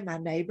also say my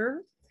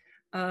neighbor,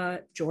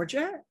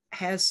 Georgia,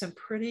 has some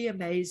pretty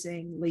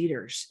amazing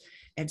leaders.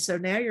 And so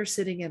now you're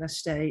sitting in a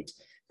state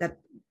that,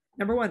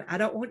 number one, I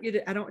don't want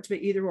it to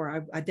be either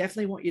or. I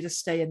definitely want you to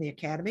stay in the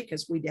Academy,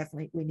 because we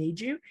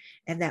need you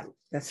and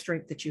the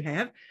strength that you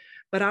have.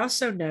 But I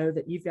also know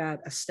that you've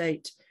got a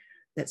state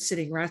that's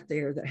sitting right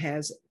there that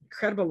has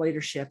incredible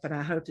leadership. And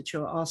I hope that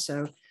you'll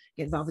also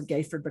get involved with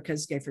Gayford,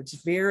 because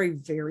Gayford's very,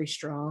 very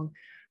strong.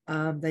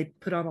 They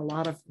put on a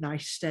lot of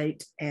nice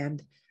state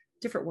and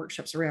different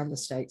workshops around the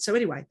state. So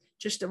anyway,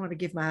 just I want to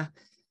give I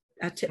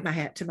tip my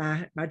hat to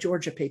my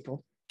Georgia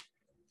people.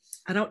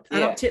 I don't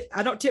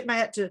tip my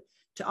hat to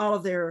all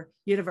of their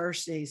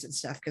universities and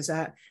stuff, because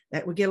that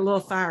we get a little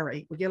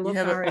fiery. We get a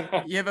little fiery.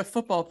 You have a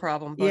football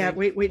problem, buddy. Yeah,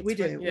 we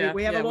do. Yeah,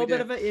 we have a little bit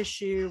of an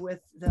issue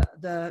with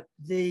the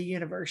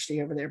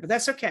university over there, but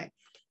that's okay.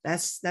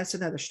 That's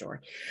another story.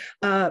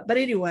 But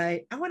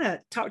anyway, I want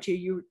to talk to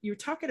you. You're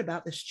talking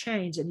about this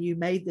change, and you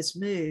made this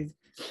move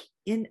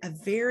in a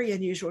very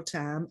unusual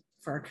time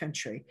for our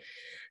country.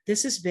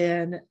 This has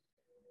been,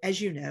 as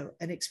you know,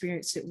 an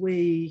experience that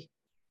we,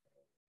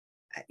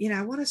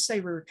 I want to say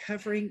we're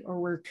recovering,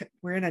 or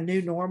we're in a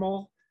new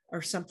normal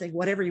or something,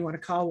 whatever you want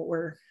to call what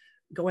we're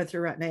going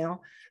through right now.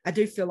 I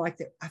do feel like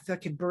that. I feel I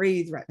can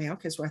breathe right now,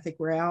 because I think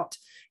we're out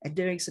and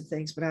doing some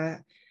things,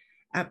 but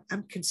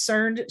I'm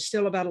concerned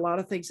still about a lot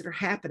of things that are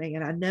happening.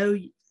 And I know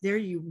there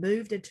you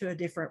moved into a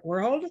different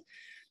world.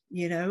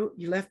 You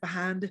left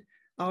behind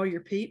all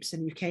your peeps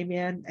and you came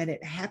in, and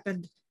it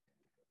happened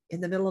in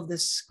the middle of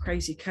this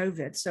crazy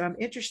COVID. So I'm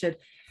interested,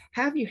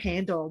 how have you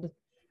handled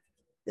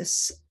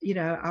this?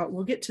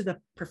 We'll get to the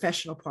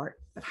professional part,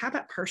 but how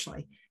about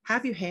personally?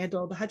 How'd you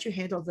handle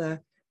the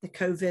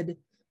COVID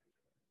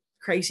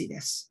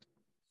craziness?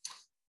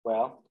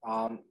 Well,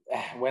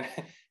 when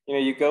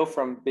you go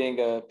from being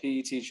a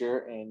PE teacher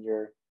and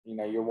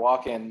you're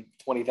walking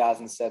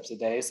 20,000 steps a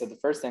day. So the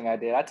first thing I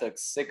did, I took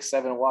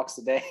 6-7 walks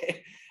a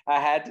day. I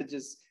had to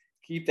just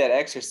keep that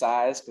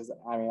exercise, because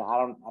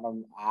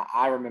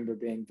I remember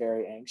being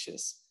very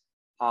anxious.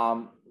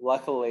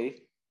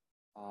 Luckily,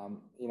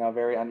 a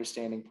very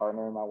understanding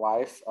partner, my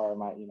wife, or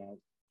my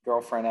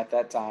girlfriend at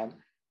that time,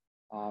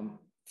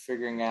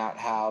 figuring out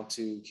how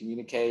to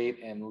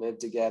communicate and live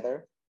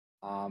together.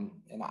 And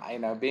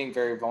being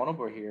very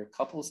vulnerable here,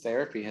 couples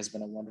therapy has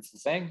been a wonderful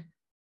thing.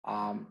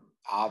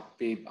 I'll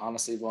be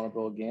honestly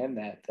vulnerable again,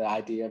 that the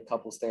idea of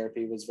couples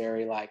therapy was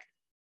very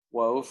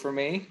whoa for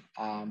me,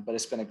 but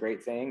it's been a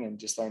great thing. And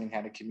just learning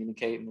how to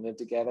communicate and live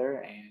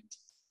together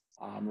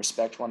and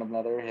respect one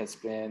another has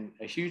been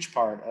a huge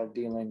part of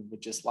dealing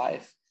with just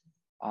life.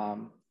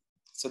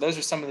 So those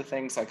are some of the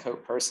things I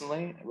cope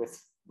personally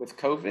with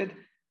COVID.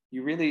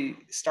 You really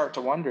start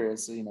to wonder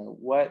is,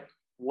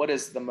 what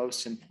is the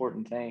most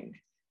important thing?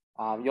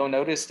 You'll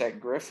notice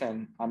at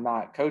Griffin, I'm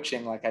not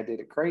coaching like I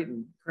did at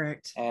Creighton.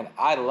 Correct. And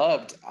I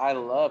loved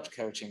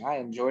coaching. I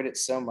enjoyed it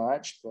so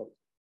much, but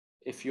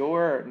if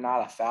you're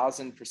not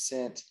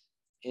 1,000%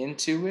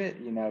 into it,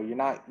 you're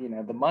not,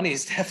 the money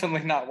is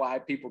definitely not why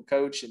people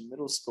coach in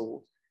middle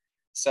school.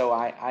 So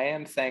I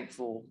am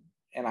thankful,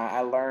 and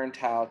I learned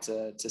how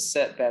to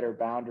set better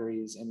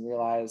boundaries and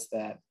realize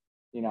that,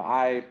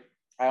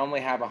 I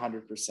only have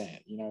 100%,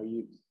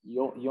 you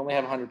only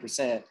have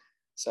 100%.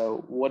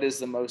 So what is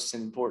the most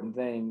important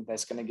thing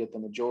that's going to get the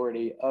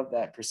majority of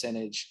that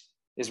percentage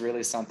is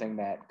really something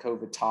that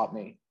COVID taught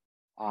me.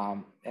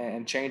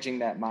 And changing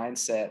that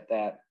mindset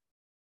that,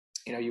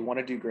 you want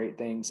to do great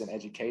things in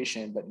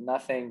education, but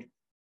nothing,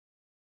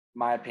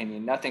 my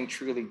opinion, nothing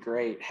truly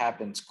great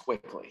happens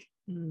quickly.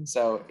 Mm.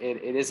 So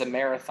it is a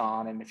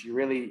marathon. And if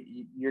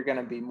you're going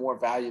to be more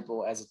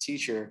valuable as a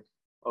teacher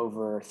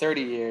over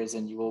 30 years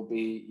than you will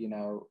be,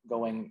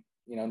 going,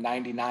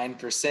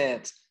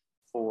 99%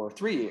 for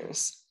 3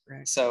 years.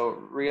 Right. So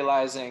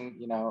realizing,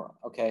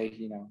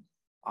 okay,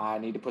 I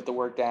need to put the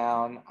work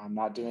down. I'm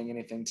not doing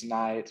anything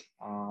tonight.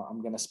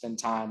 I'm going to spend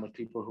time with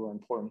people who are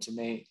important to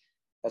me.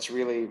 That's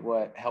really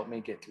what helped me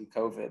get through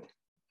COVID.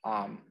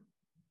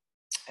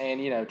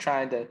 And,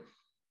 trying to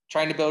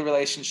build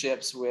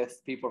relationships with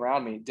people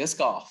around me. Disc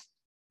golf.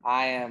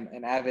 I am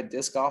an avid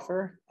disc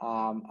golfer.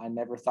 I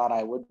never thought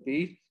I would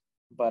be,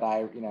 but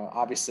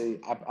obviously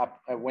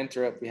I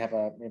Winthrop, we have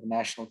a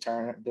national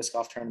disc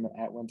golf tournament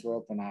at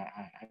Winthrop, and I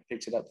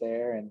picked it up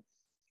there, and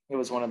it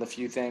was one of the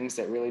few things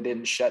that really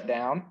didn't shut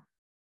down.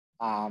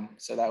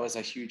 So that was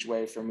a huge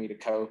way for me to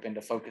cope and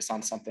to focus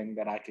on something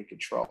that I could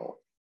control.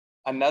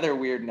 Another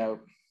weird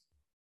note,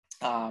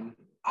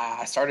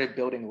 I started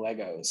building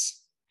Legos,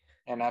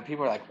 and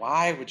people are like,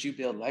 why would you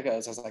build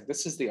Legos? I was like,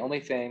 this is the only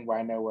thing where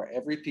I know where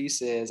every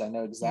piece is. I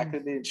know exactly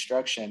the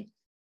instruction.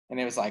 And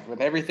it was like, with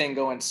everything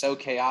going so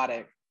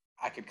chaotic,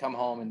 I could come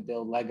home and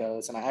build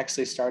Legos. And I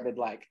actually started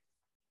like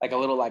a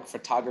little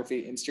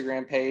photography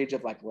Instagram page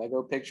of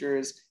Lego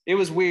pictures. It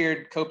was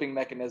weird coping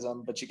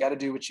mechanism, but you got to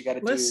do what you got to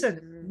do.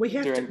 Listen, we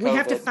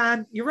have to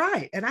find, you're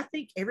right. And I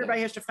think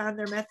everybody has to find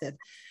their method.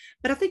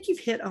 But I think you've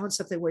hit on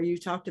something where you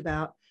talked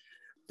about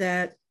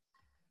that,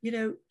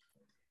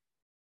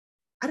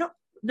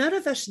 none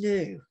of us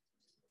knew,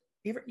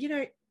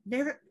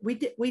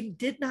 we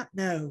did not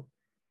know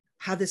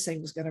how this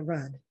thing was going to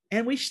run.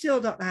 And we still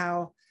don't know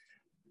how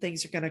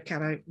things are going to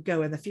kind of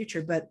go in the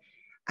future. But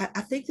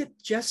I think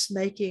that just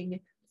making,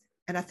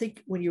 and I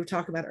think when you were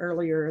talking about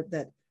earlier,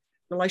 that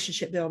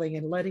relationship building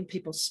and letting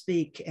people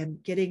speak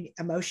and getting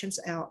emotions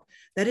out,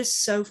 that is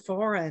so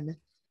foreign.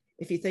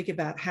 If you think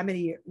about how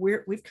many,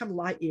 we've come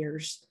light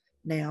years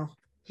now.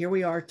 Here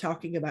we are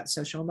talking about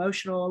social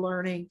emotional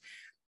learning.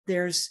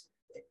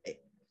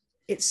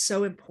 It's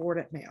so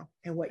important now,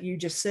 and what you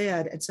just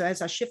said. And so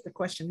as I shift the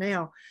question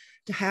now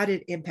to how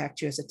did it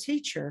impact you as a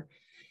teacher,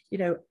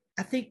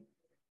 I think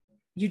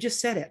you just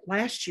said it.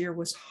 Last year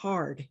was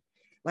hard.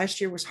 Last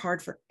year was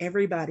hard for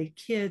everybody,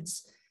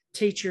 kids,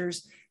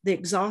 teachers. The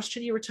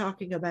exhaustion you were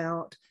talking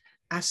about,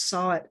 I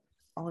saw it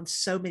on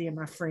so many of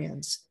my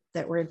friends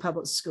that were in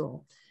public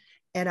school.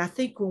 And I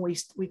think when we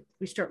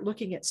start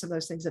looking at some of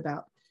those things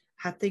about,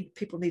 I think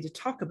people need to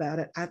talk about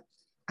it. I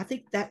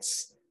think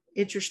that's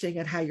interesting,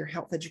 and how your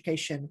health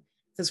education,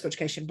 physical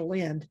education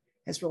blend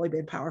has really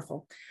been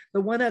powerful.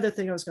 The one other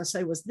thing I was going to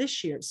say was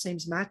this year, it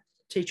seems my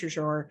teachers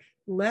are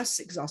less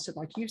exhausted,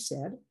 like you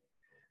said,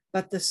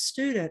 but the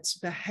students'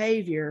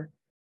 behavior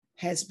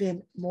has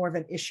been more of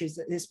an issue.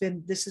 This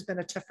has been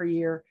a tougher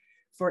year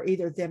for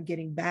either them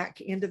getting back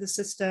into the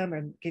system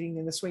and getting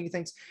in the swing of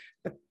things.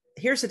 But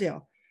here's the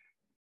deal.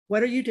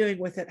 What are you doing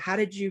with it? How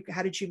did you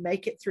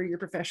make it through your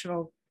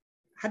professional?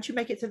 how'd you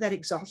make it through that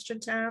exhaustion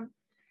time?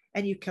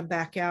 And you come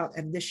back out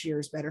and this year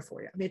is better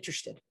for you. I'm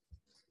interested.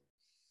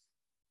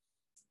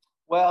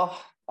 Well,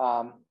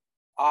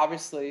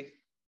 obviously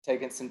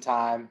taking some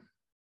time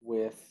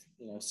with,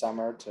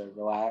 summer to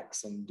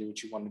relax and do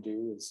what you want to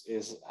do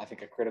is I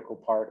think a critical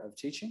part of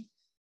teaching.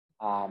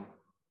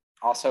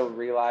 Also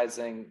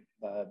realizing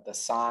the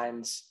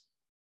signs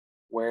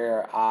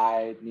where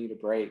I need a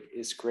break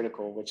is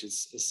critical, which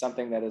is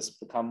something that has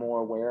become more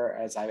aware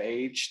as I've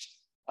aged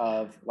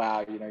of,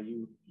 wow,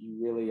 you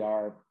really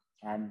are,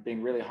 I'm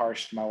being really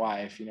harsh to my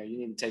wife, you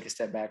need to take a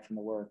step back from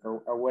the work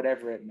or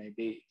whatever it may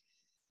be.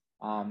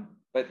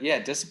 But yeah,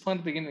 discipline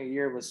at the beginning of the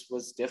year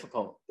was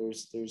difficult.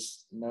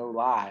 There's no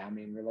lie. I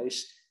mean,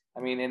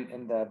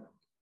 in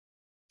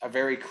a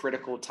very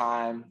critical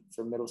time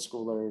for middle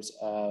schoolers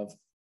of,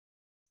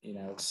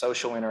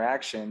 social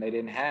interaction they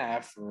didn't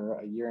have for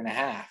a year and a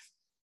half.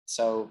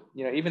 So,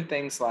 even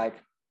things like,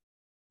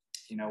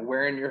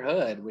 wearing your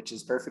hood, which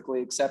is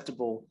perfectly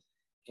acceptable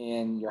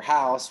in your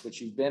house,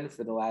 which you've been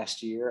for the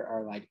last year,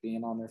 are like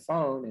being on their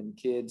phone, and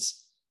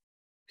kids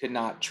could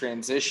not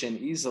transition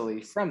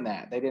easily from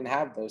that. They didn't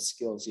have those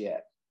skills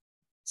yet.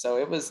 So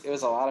it was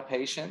a lot of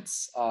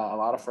patience, a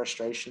lot of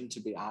frustration, to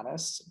be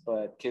honest,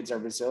 but kids are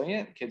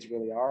resilient. Kids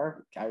really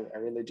are. I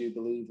really do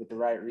believe with the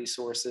right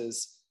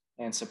resources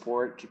and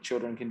support,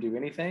 children can do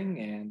anything.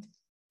 And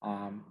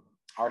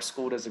our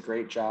school does a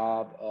great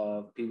job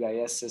of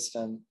PBIS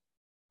system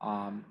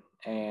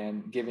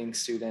and giving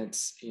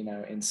students,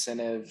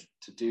 incentive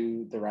to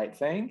do the right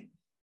thing.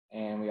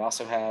 And we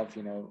also have,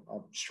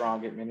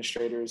 strong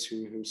administrators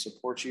who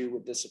support you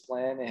with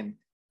discipline and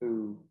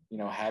who,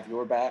 have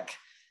your back.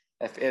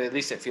 At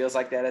least it feels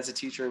like that as a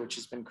teacher, which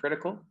has been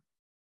critical.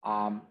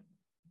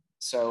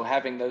 So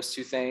having those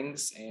two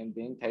things and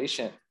being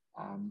patient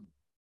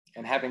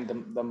and having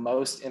the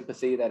most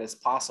empathy that is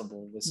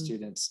possible with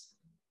students.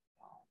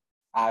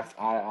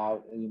 I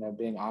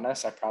being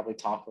honest, I probably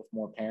talked with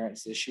more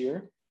parents this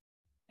year,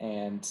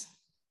 and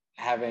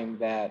having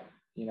that,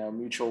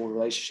 mutual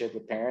relationship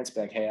with parents,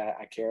 be like, hey,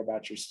 I care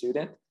about your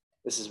student.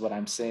 This is what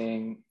I'm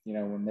seeing,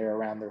 when they're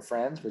around their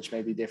friends, which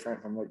may be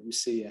different from what you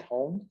see at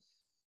home,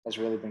 has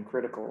really been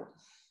critical.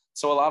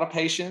 So a lot of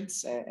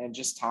patience and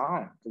just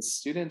time, because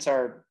students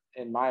are,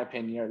 in my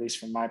opinion, or at least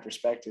from my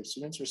perspective,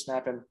 students are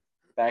snapping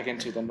back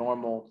into the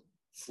normal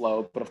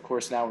flow. But of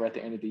course, now we're at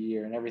the end of the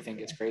year and everything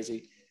gets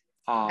crazy.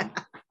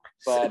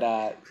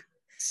 But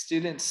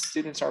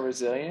students are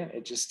resilient.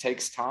 It just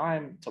takes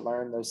time to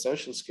learn those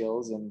social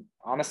skills. And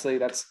honestly,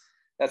 that's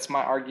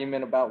my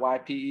argument about why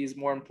PE is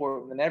more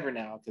important than ever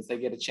now, because they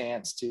get a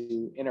chance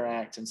to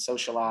interact and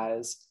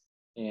socialize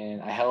in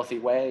a healthy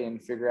way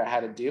and figure out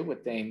how to deal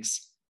with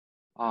things,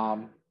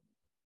 in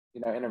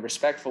a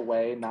respectful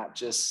way, not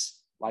just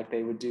like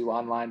they would do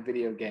online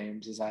video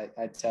games, as I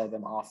tell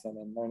them often,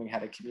 and learning how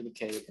to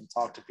communicate and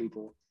talk to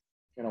people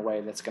in a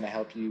way that's going to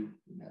help you,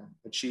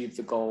 achieve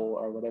the goal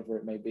or whatever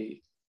it may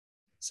be.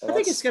 So I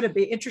think it's going to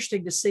be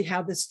interesting to see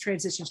how this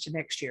transitions to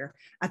next year.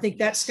 I think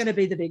that's going to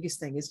be the biggest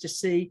thing, is to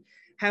see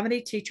how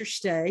many teachers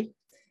stay,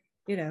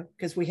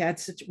 because we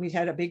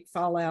had a big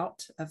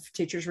fallout of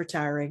teachers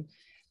retiring.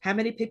 How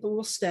many people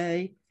will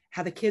stay,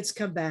 how the kids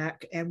come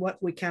back, and what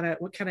kind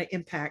of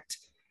impact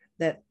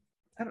that,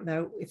 I don't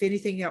know if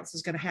anything else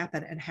is going to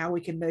happen, and how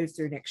we can move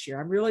through next year.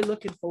 I'm really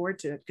looking forward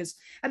to it, because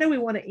I know we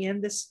want to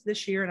end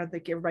this year, and I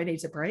think everybody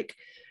needs a break,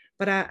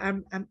 but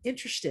I'm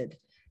interested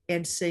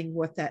in seeing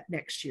what that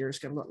next year is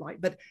going to look like.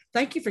 But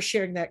thank you for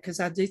sharing that, because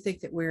I do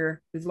think that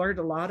we've learned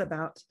a lot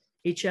about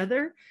each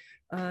other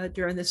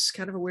during this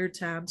kind of a weird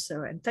time.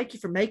 So, and thank you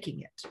for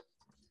making it.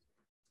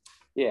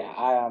 Yeah,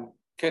 I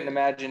couldn't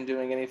imagine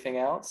doing anything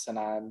else, and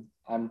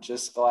I'm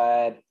just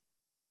glad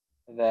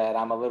that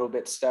I'm a little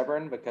bit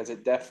stubborn, because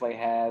it definitely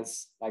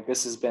has, like,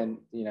 this has been,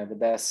 the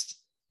best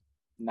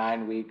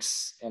 9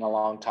 weeks in a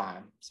long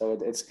time. So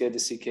it's good to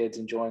see kids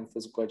enjoying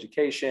physical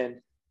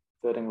education,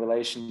 building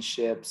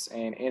relationships,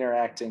 and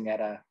interacting at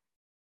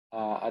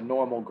a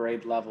normal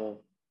grade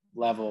level.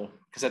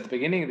 Because at the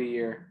beginning of the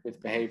year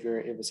with behavior,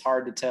 it was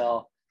hard to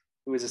tell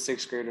who was a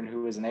sixth grader and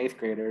who was an eighth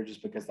grader,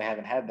 just because they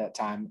haven't had that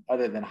time,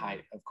 other than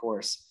height, of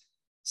course.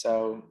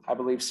 So I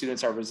believe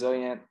students are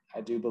resilient.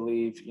 I do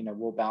believe,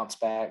 we'll bounce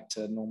back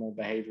to normal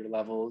behavior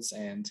levels,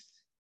 and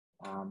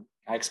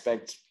I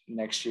expect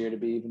next year to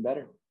be even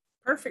better.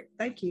 Perfect.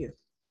 Thank you.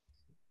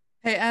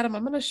 Hey, Adam,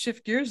 I'm going to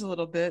shift gears a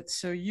little bit.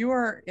 So you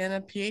are in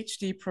a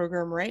PhD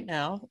program right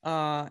now,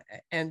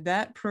 and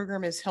that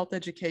program is health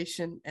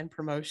education and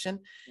promotion.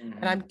 Mm-hmm.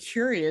 And I'm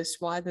curious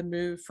why the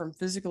move from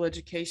physical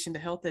education to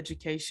health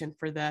education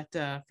for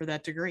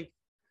that degree.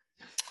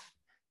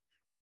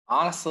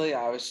 Honestly,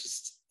 I was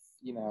just,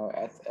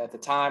 at the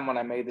time when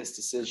I made this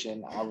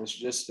decision, I was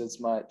just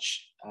as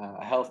much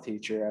a health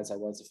teacher as I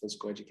was a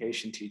physical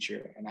education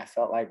teacher. And I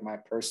felt like my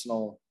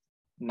personal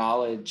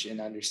knowledge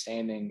and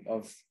understanding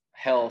of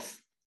health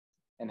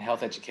and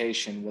health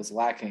education was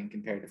lacking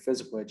compared to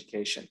physical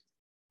education.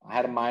 I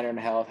had a minor in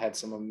health, had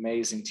some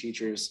amazing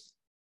teachers.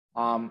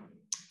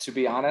 To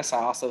be honest,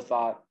 I also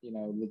thought,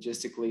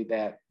 logistically,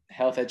 that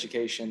health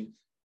education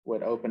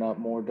would open up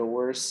more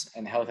doors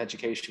and health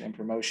education and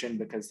promotion,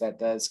 because that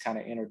does kind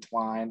of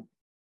intertwine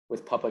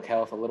with public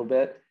health a little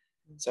bit.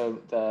 So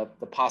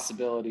the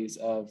possibilities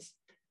of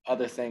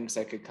other things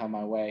that could come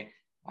my way.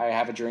 I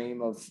have a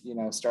dream of,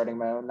 starting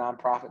my own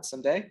nonprofit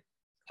someday.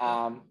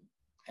 And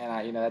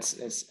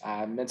it's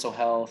mental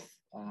health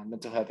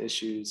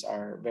issues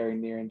are very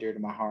near and dear to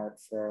my heart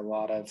for a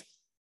lot of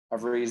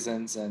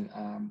reasons. And,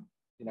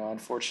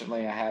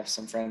 unfortunately I have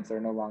some friends that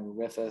are no longer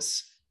with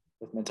us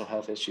with mental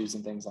health issues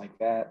and things like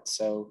that.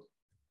 So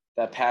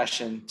that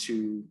passion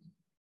to,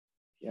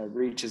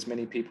 reach as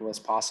many people as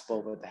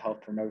possible with the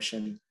health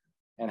promotion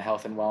and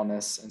health and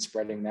wellness and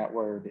spreading that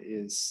word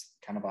is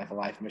kind of like a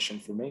life mission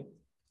for me.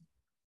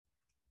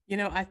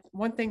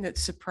 One thing that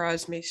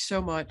surprised me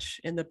so much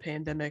in the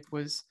pandemic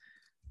was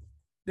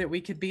that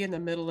we could be in the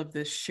middle of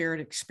this shared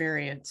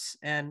experience.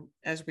 And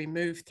as we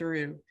move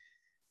through,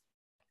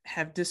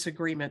 have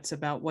disagreements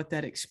about what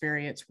that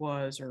experience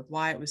was or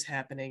why it was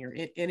happening or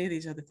any of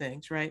these other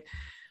things, right?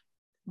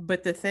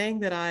 But the thing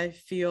that I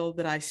feel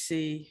that I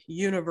see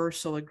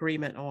universal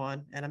agreement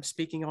on, and I'm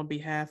speaking on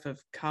behalf of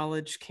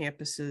college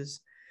campuses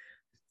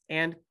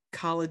and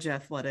college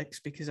athletics,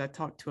 because I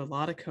talked to a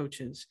lot of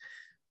coaches,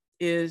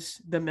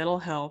 is the mental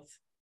health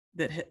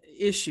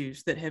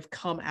issues that have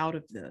come out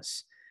of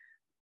this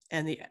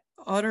and the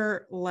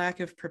utter lack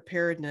of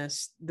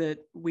preparedness that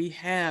we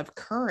have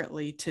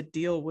currently to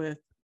deal with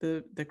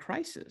the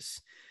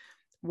crisis,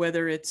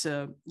 whether it's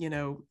a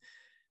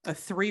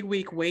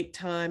 3-week wait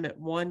time at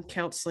one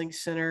counseling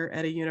center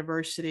at a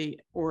university,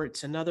 or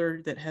it's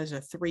another that has a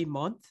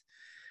 3-month.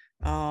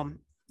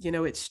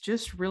 It's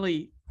just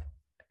really,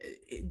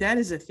 that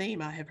is a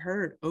theme I have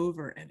heard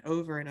over and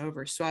over and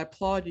over. So I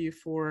applaud you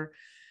for,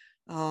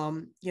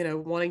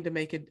 wanting to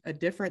make a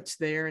difference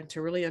there and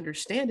to really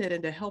understand it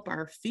and to help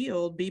our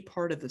field be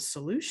part of the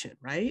solution,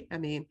 right? I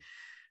mean,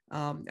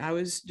 I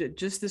was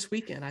just this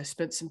weekend, I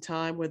spent some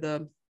time with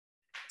a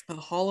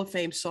Hall of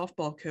Fame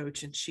softball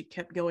coach, and she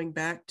kept going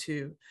back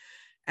to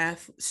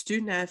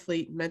student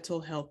athlete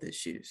mental health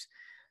issues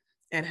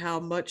and how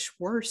much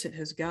worse it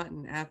has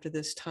gotten after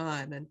this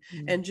time.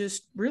 And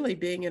just really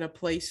being in a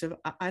place of,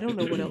 I don't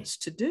know what else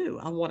to do.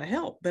 I want to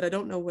help, but I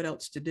don't know what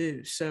else to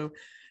do. So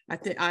I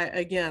think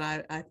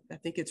I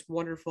think it's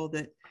wonderful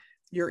that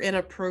you're in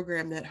a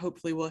program that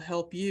hopefully will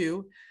help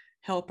you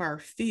help our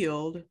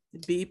field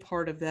be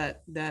part of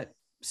that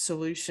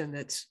solution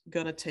that's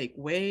going to take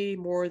way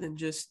more than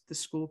just the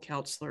school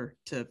counselor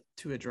to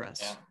address.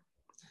 Yeah,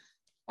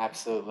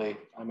 absolutely.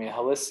 I mean,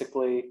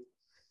 holistically,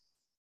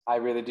 I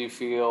really do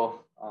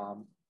feel,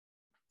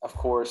 of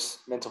course,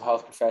 mental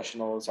health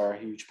professionals are a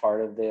huge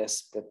part of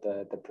this, but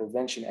the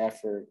prevention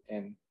effort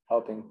in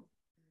helping,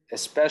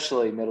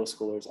 especially middle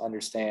schoolers,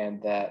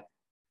 understand that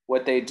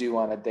what they do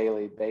on a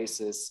daily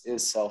basis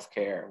is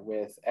self-care,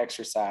 with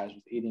exercise,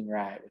 with eating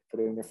right, with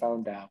putting their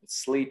phone down, with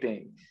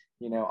sleeping,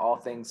 all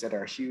things that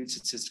are huge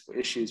statistical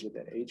issues with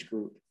that age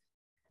group.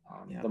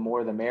 The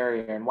more the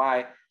merrier. And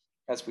why,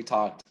 as we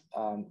talked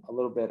a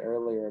little bit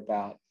earlier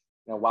about,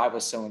 why it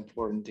was so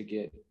important to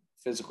get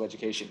physical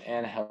education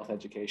and health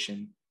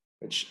education,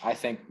 which I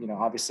think,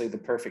 obviously the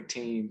perfect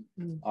team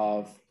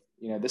of,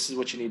 this is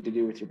what you need to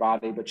do with your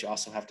body, but you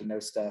also have to know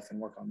stuff and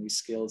work on these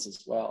skills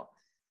as well.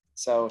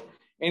 So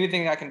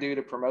anything I can do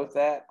to promote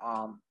that,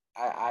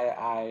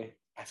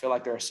 I feel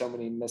like there are so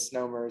many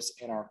misnomers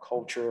in our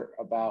culture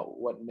about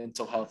what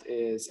mental health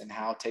is and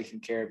how taking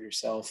care of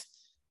yourself,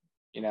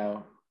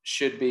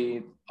 should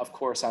be. Of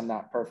course, I'm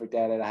not perfect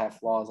at it. I have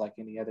flaws like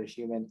any other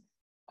human,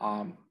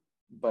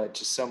 but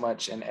just so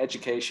much. And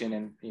education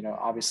and,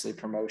 obviously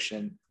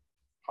promotion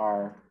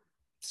are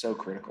so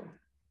critical.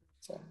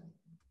 So.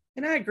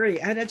 And I agree.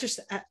 And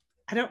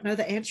I don't know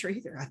the answer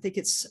either. I think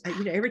it's,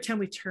 every time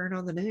we turn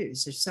on the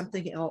news, there's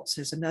something else.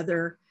 There's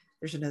another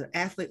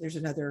athlete, there's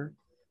another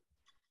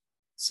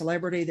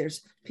celebrity,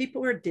 there's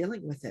people who are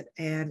dealing with it,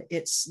 and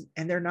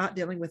they're not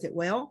dealing with it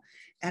well.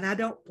 And I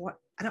don't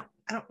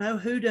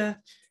know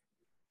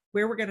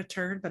where we're going to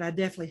turn, but I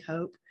definitely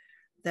hope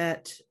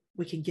that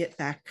we can get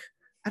back.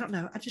 I don't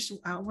know.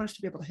 I want us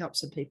to be able to help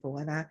some people.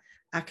 And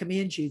I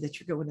commend you that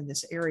you're going in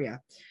this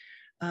area.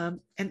 And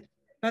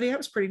Buddy, that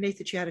was pretty neat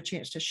that you had a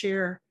chance to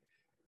share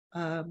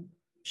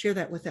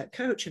that with that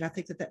coach. And I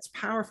think that that's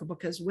powerful,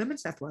 because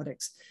women's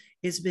athletics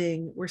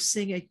we're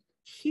seeing a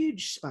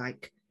huge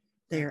spike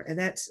there. And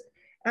that's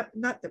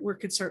not that we're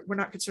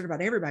not concerned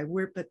about everybody,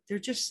 but there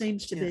just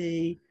seems to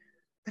be,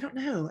 I don't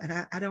know. And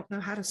I don't know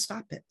how to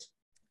stop it.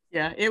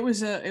 Yeah, it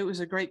was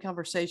a great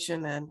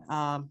conversation.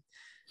 And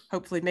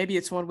hopefully maybe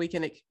it's one we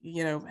can,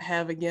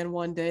 have again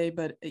one day,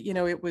 but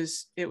it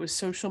was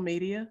social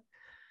media,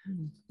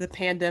 the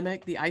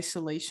pandemic, the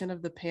isolation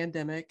of the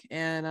pandemic.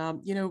 And,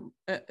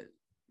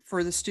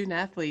 for the student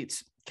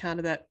athletes, kind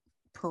of that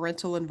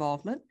parental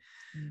involvement,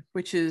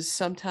 which is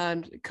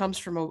sometimes comes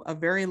from a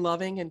very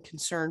loving and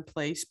concerned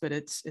place, but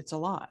it's a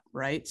lot,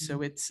 right?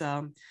 So it's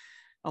a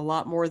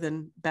lot more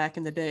than back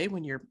in the day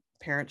when your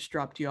parents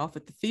dropped you off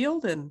at the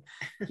field and,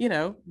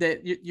 that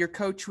your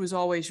coach was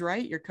always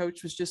right. Your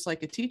coach was just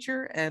like a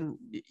teacher, and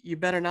you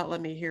better not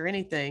let me hear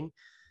anything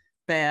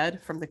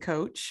bad from the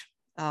coach,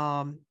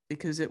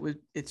 because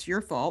it's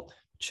your fault,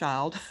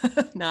 child,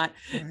 not,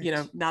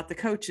 Right. not the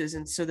coaches.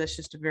 And so that's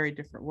just a very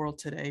different world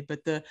today.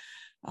 But the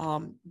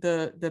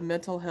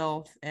mental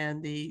health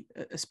and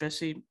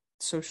especially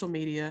social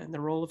media and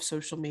the role of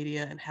social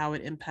media and how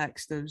it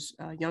impacts those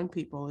young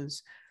people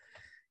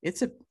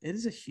it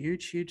is a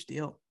huge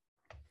deal.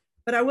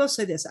 But I will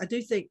say this, I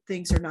do think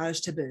things are not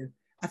as taboo.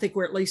 I think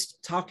we're at least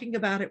talking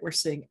about it. We're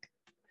seeing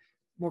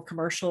more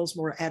commercials,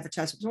 more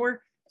advertisements,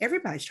 more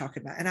everybody's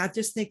talking about it. And I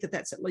just think that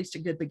that's at least a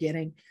good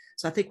beginning.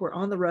 So I think we're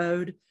on the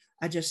road.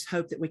 I just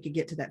hope that we can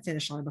get to that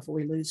finish line before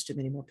we lose too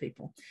many more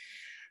people.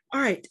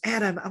 All right,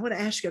 Adam, I want to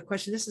ask you a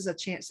question. This is a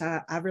chance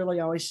I really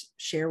always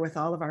share with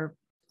all of our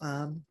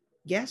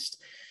guests.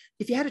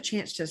 If you had a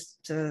chance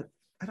to,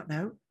 I don't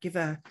know, give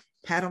a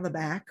pat on the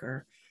back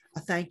or a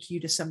thank you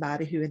to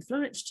somebody who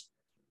influenced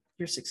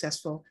your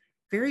successful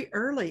very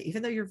early,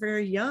 even though you're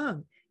very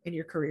young in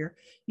your career,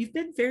 you've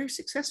been very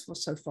successful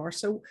so far.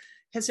 So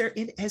has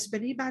been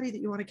anybody that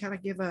you want to kind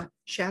of give a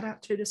shout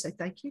out to say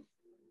thank you?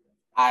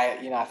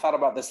 I thought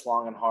about this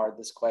long and hard,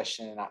 this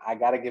question, and I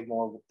got to give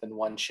more than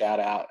one shout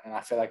out. And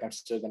I feel like I'm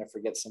still going to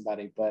forget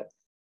somebody, but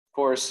of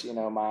course,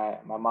 my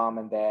mom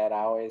and dad,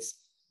 I always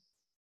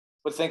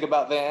would think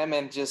about them,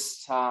 and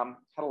just had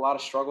a lot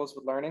of struggles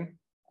with learning.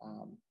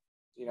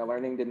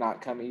 Learning did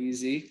not come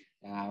easy.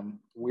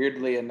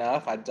 Weirdly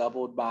enough, I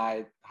doubled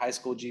my high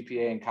school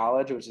GPA in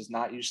college, which is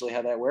not usually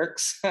how that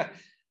works. It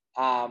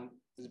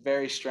was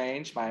very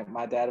strange.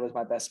 My dad was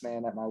my best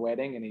man at my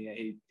wedding, and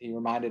he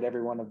reminded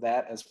everyone of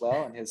that as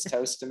well in his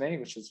toast to me,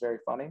 which was very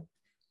funny.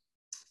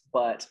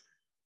 But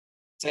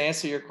to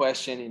answer your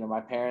question,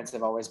 my parents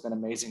have always been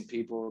amazing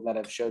people that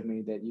have showed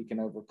me that you can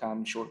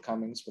overcome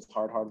shortcomings with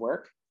hard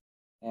work.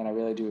 And I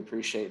really do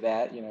appreciate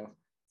that,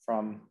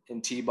 from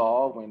in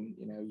T-ball when,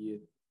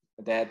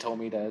 my dad told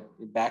me to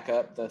back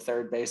up the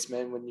third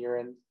baseman when you're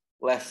in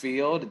left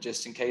field,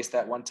 just in case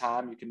that one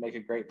time you can make a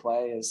great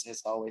play,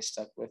 has always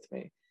stuck with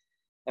me.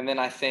 And then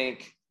I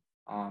think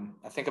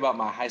about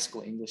my high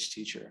school English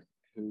teacher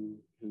who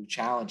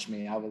challenged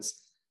me. I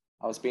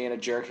was being a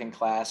jerk in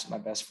class with my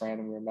best friend,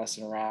 and we were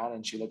messing around,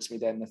 and she looks me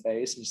dead in the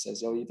face and she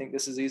says, "Oh, you think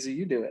this is easy?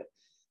 You do it."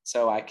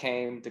 So I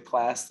came to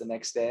class the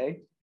next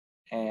day,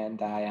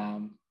 and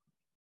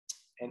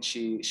and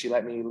she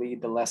let me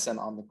lead the lesson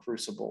on the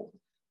crucible,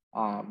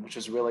 which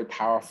was really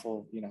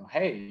powerful.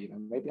 Hey,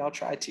 maybe I'll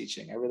try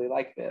teaching. I really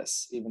like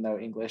this, even though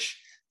English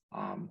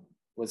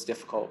was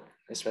difficult,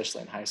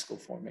 especially in high school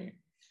for me.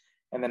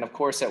 And then, of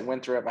course, at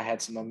Winthrop, I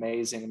had some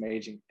amazing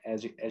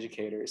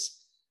educators.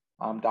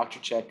 Dr.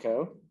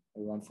 Chetko,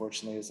 who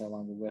unfortunately is no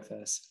longer with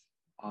us,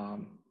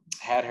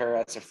 had her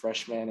as a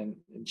freshman,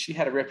 and she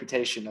had a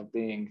reputation of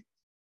being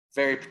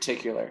very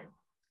particular.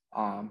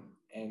 And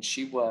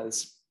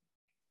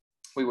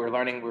we were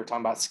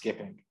talking about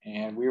skipping,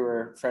 and we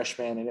were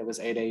freshmen, and it was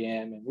 8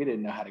 a.m. and we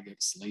didn't know how to go to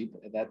sleep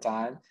at that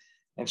time.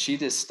 And she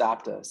just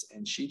stopped us,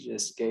 and she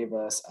just gave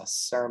us a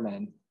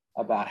sermon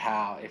about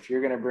how if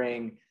you're going to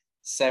bring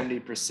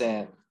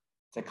 70%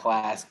 to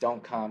class,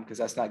 don't come, because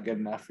that's not good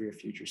enough for your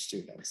future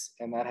students.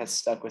 And that has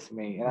stuck with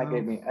me. And that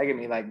gave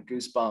me like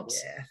goosebumps.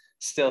 Yeah.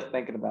 Still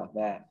thinking about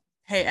that.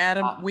 Hey,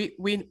 Adam,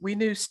 we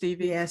knew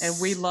Stevie, yes,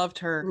 and we loved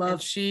her.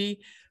 And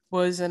she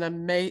was an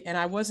amazing, and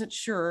I wasn't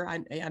sure,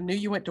 I knew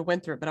you went to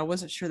Winthrop, but I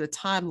wasn't sure the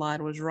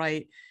timeline was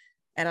right.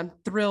 And I'm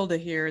thrilled to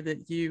hear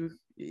that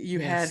you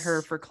had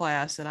her for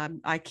class.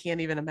 And I can't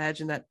even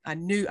imagine that. I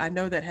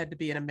know that had to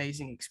be an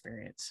amazing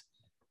experience.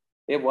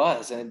 It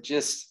was. And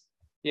just,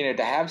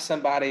 to have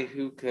somebody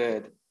who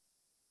could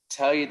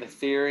tell you the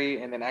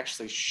theory and then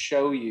actually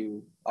show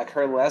you, like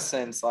her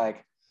lessons,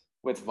 like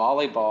with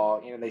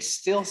volleyball, they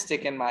still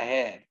stick in my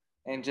head.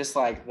 And just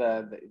like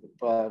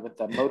with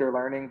the motor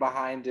learning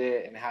behind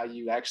it and how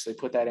you actually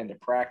put that into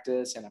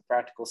practice in a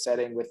practical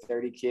setting with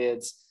 30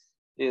 kids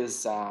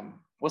was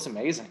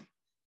amazing.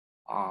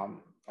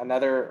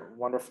 Another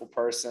wonderful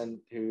person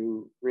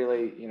who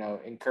really,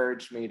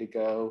 encouraged me to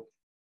go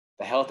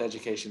the health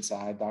education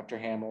side, Dr.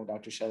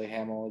 Shelley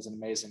Hamill is an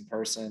amazing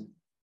person.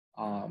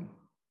 I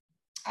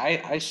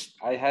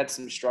had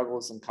some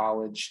struggles in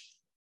college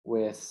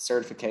with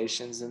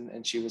certifications,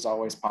 and she was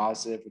always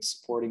positive with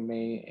supporting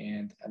me.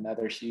 And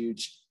another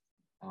huge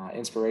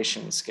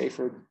inspiration was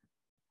Skaford.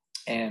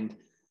 And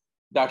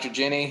Dr.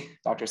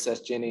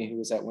 Seth Jenny, who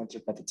was at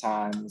Winthrop at the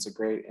time, was a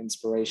great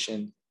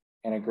inspiration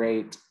and a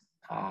great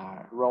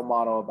role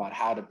model about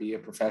how to be a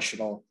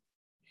professional,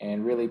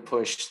 and really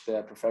pushed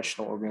the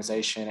professional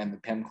organization and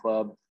the PEM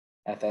Club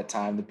at that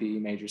time, the PE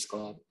Majors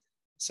Club.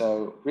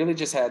 So really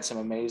just had some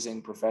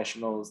amazing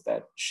professionals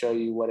that show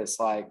you what it's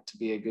like to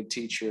be a good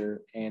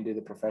teacher and do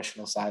the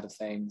professional side of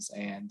things.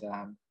 And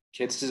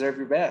kids deserve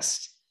your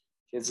best.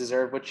 Kids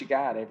deserve what you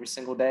got every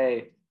single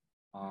day.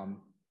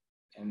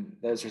 And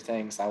those are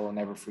things I will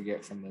never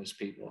forget from those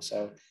people.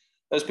 So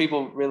those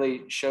people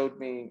really showed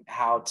me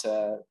how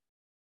to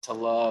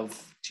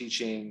love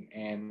teaching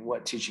and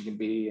what teaching can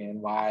be,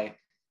 and why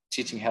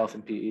teaching health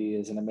and PE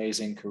is an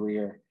amazing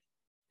career,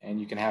 and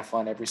you can have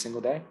fun every single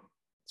day.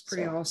 It's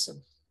pretty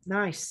awesome.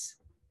 Nice.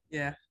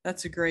 Yeah,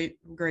 that's a great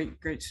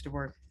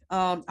story.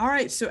 All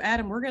right, so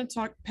Adam, we're going to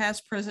talk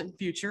past, present, and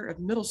future of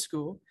middle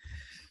school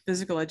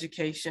physical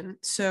education.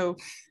 So,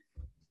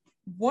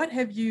 what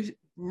have you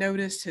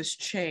noticed has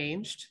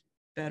changed,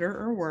 better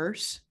or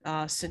worse,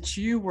 since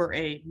you were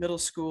a middle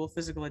school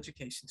physical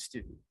education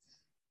student?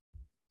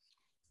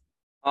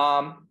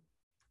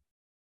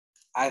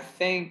 I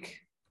think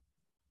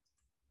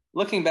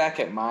looking back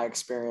at my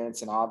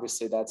experience, and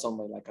obviously that's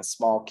only like a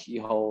small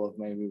keyhole of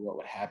maybe what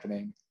was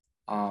happening.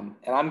 And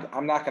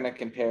I'm not going to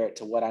compare it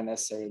to what I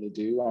necessarily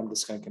do. I'm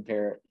just going to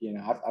compare it. You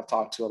know, I've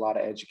talked to a lot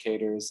of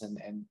educators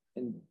and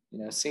you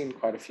know, seen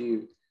quite a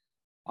few.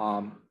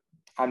 I'm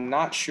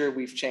not sure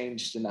we've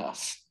changed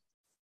enough.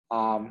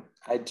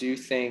 I do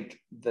think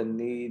the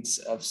needs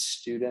of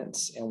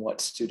students and what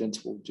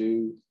students will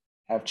do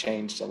have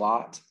changed a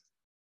lot.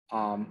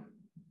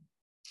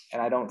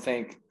 And I don't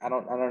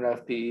know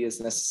if PE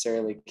is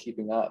necessarily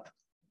keeping up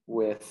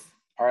with,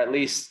 or at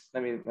least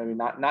let me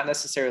not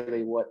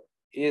necessarily what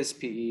is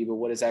PE, but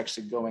what is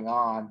actually going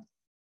on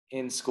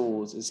in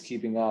schools is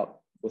keeping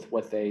up with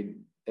what they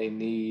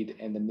need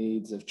and the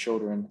needs of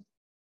children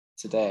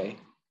today.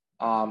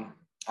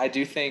 I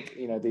do think,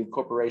 you know, the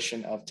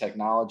incorporation of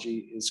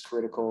technology is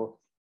critical.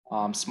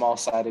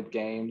 Small-sided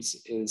games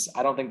is,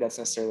 I don't think that's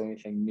necessarily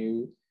anything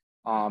new,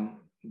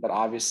 but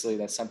obviously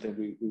that's something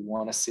we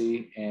want to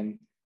see. And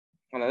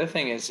another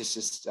thing is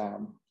just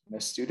you know,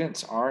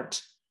 students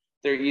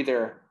they're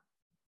either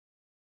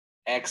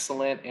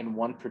excellent in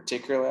one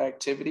particular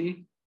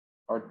activity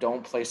or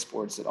don't play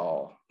sports at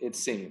all, it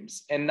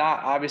seems. And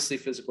not, obviously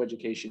physical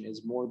education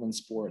is more than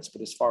sports,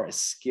 but as far as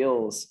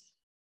skills,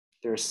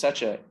 there's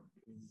such a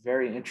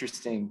very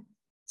interesting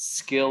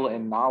skill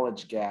and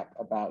knowledge gap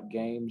about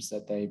games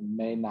that they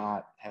may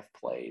not have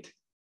played.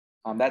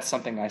 That's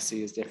something I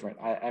see as different.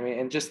 I mean,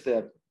 and just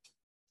the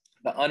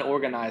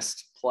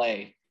unorganized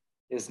play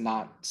is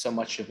not so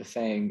much of a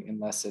thing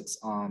unless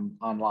it's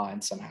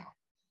online somehow.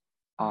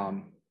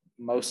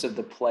 Most of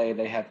the play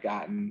they have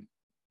gotten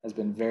has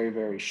been very,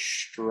 very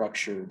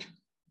structured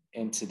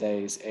in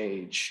today's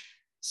age.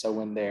 So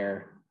when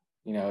they're,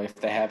 you know, if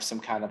they have some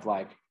kind of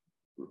like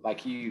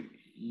you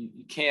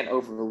can't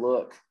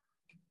overlook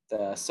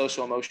the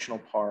social emotional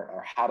part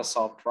or how to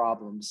solve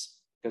problems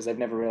because they've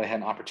never really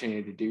had an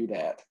opportunity to do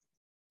that.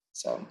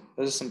 So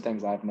those are some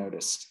things I've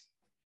noticed.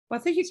 Well,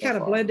 I think you kind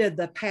of blended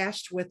the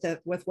past with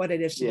what it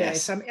is today.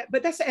 Yes. So,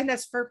 but that's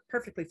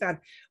perfectly fine.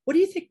 What do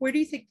you think? Where do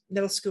you think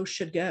middle school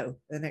should go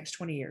in the next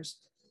 20 years?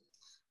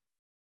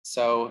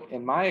 So,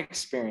 in my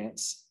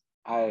experience,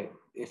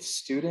 if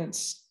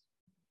students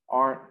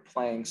aren't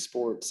playing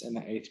sports in the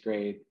 8th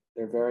grade,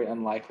 they're very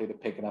unlikely to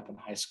pick it up in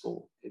high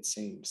school, it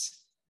seems.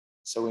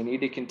 So we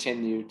need to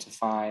continue to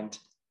find,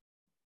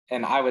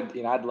 and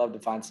I'd love to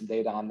find some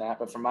data on that,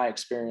 but from my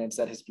experience,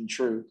 that has been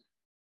true.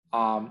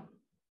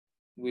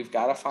 We've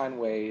got to find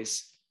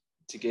ways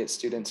to get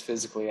students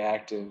physically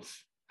active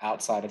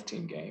outside of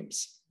team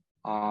games.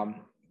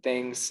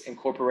 Things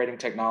incorporating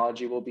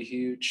technology will be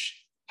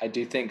huge. I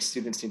do think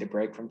students need a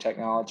break from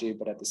technology,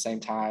 but at the same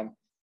time,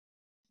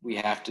 we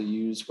have to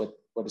use what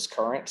is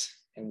current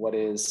and what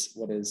is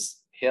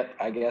hip,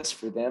 I guess,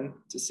 for them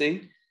to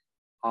see.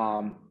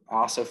 I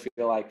also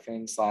feel like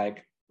things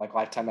like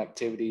lifetime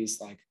activities,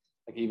 like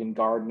even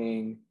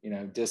gardening, you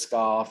know, disc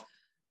golf,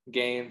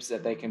 games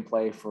that they can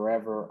play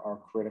forever are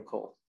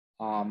critical.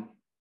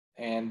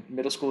 And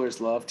middle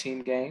schoolers love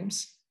team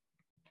games,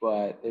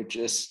 but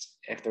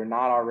if they're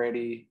not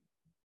already,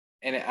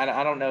 and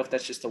I don't know if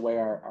that's just the way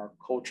our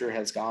culture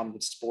has gone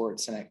with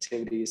sports and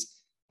activities.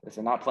 If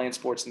they're not playing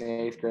sports in the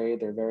 8th grade,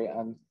 they're very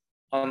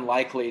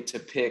unlikely to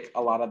pick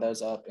a lot of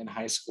those up in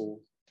high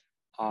school.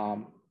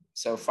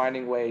 So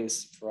finding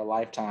ways for a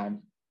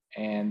lifetime,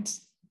 and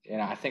you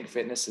know, I think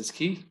fitness is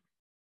key.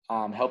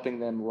 Helping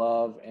them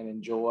love and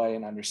enjoy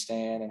and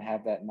understand and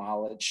have that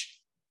knowledge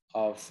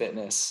of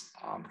fitness.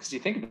 Because you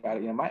think about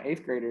it, you know, my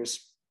 8th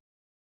graders,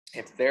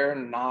 if they're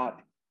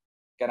not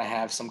going to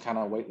have some kind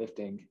of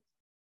weightlifting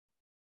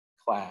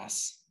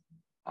class,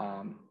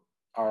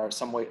 or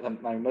some way, I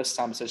mean, most of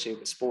the time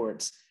associated with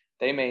sports,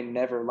 they may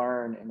never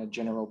learn in a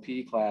general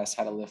PE class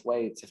how to lift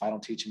weights if I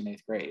don't teach them in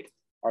 8th grade,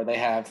 or they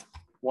have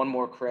one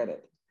more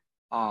credit.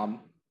 And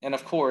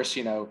of course,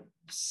 you know,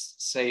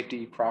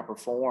 safety, proper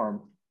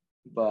form,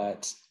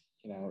 but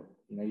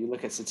you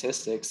look at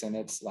statistics and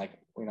it's like,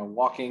 you know,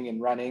 walking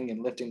and running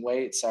and lifting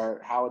weights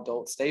are how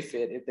adults stay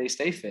fit if they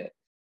stay fit.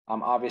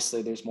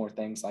 Obviously there's more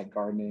things like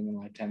gardening and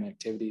lifetime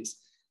activities,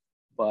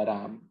 but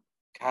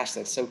gosh,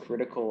 that's so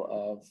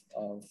critical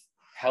of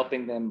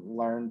helping them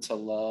learn to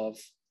love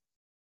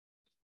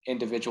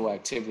individual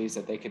activities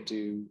that they could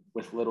do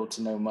with little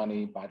to no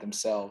money by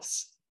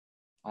themselves,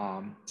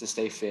 to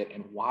stay fit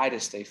and why to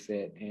stay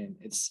fit. And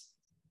it's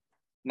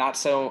not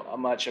so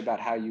much about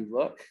how you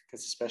look,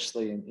 because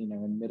especially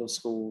in middle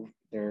school,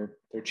 they're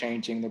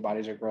changing, their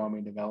bodies are growing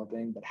and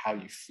developing, but how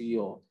you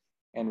feel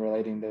and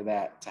relating to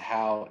that, to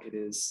how it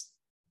is,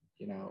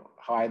 you know,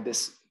 how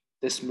this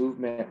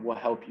movement will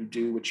help you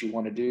do what you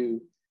want to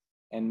do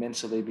and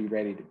mentally be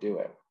ready to do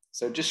it.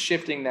 So just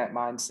shifting that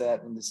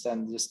mindset and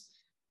just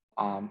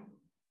I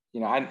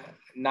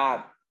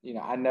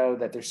know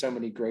that there's so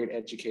many great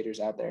educators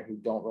out there who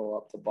don't roll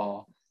up the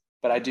ball,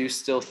 but I do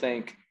still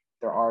think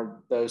there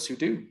are those who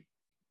do.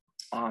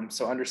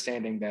 So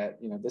understanding that,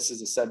 this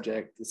is a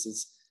subject, this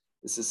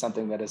is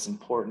something that is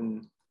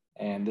important,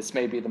 and this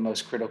may be the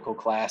most critical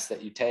class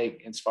that you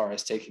take as far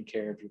as taking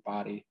care of your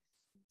body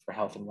for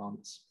health and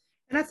wellness.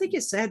 And I think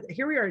it's sad that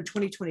here we are in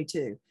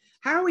 2022.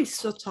 How are we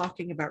still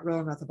talking about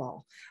rolling out the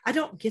ball? I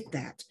don't get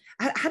that.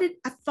 I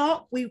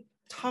thought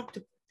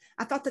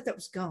that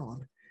was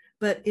gone,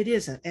 but it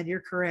isn't. And you're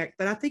correct.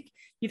 But I think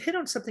you've hit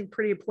on something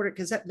pretty important,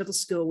 because at middle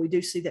school, we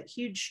do see that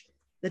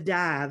the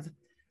dive.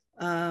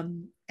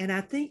 And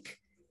I think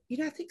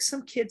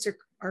some kids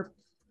are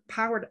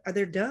powered,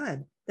 they're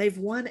done. They've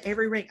won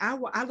every ring. I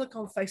look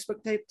on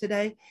Facebook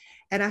today,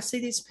 and I see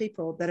these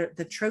people that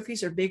the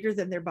trophies are bigger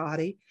than their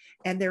body,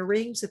 and their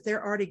rings that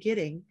they're already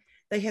getting,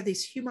 they have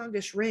these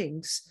humongous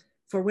rings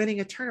for winning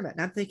a tournament.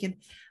 And I'm thinking,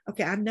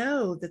 okay, I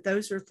know that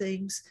those are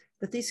things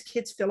that these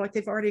kids feel like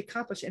they've already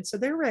accomplished. And so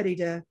they're ready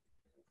to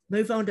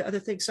move on to other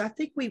things. So I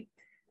think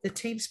the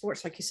team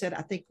sports, like you said,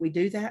 I think we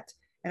do that.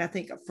 And I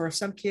think for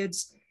some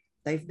kids,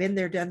 they've been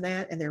there, done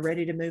that, and they're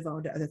ready to move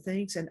on to other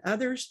things. And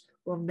others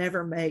will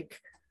never make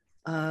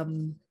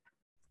the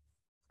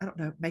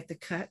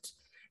cut.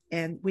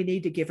 And we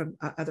need to give them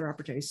other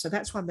opportunities. So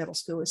that's why middle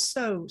school is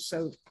so,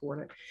 so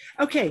important.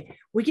 Okay,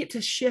 we get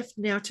to shift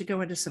now to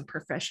go into some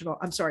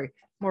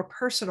more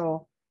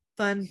personal,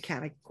 fun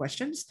kind of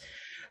questions.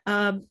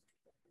 I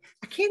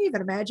can't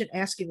even imagine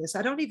asking this.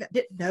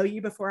 Didn't know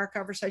you before our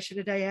conversation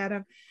today,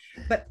 Adam,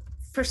 but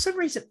for some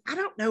reason, I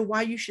don't know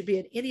why you should be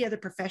in any other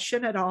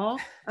profession at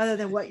all other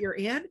than what you're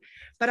in.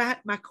 But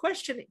my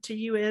question to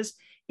you is,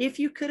 if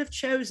you could have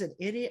chosen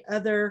any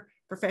other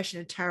profession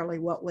entirely,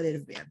 what would it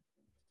have been?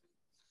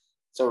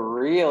 So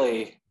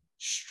really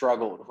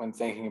struggled when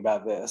thinking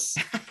about this.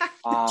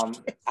 I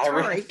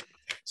really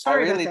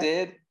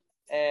did.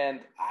 And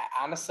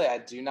I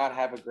do not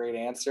have a great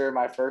answer.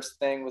 My first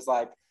thing was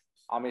like,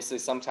 obviously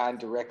sometime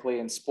directly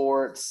in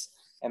sports.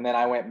 And then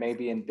I went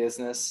maybe in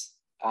business.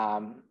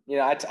 I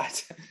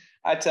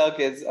tell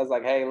kids, I was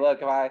like, hey,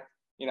 look, if I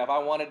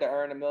wanted to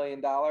earn $1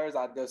 million,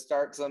 I'd go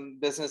start some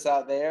business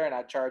out there and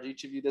I'd charge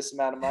each of you this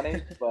amount of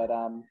money. But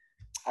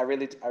I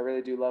really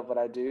do love what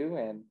I do.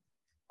 And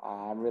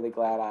I'm really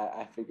glad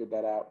I figured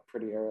that out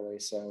pretty early.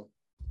 So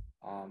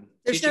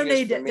there's no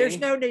need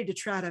to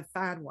try to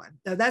find one.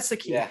 No, that's the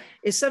key. Yeah.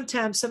 Is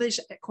sometimes some of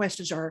these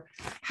questions are,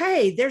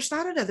 hey, there's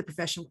not another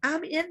profession.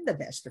 I'm in the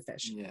best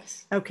profession.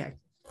 Yes. Okay.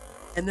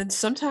 And then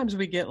sometimes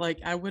we get like,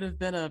 I would have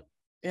been a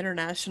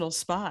international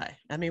spy.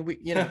 I mean,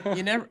 you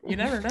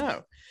never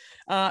know.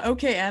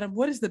 Okay, Adam,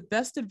 what is the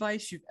best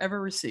advice you've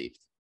ever received?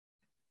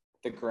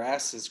 The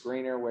grass is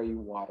greener where you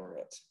water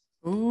it.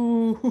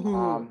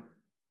 Ooh.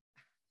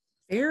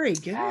 Very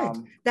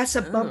good. That's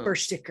a bumper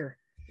sticker.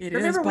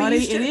 Remember, buddy.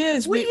 It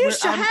is. We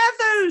used to have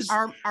those.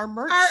 Our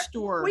merch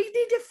store. We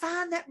need to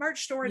find that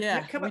merch store.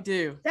 Yeah, we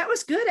do. That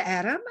was good,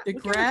 Adam. The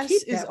grass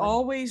is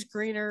always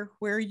greener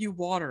where you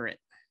water it.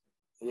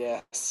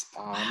 Yes.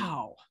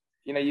 Wow.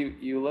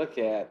 You look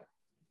at,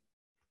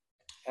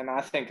 and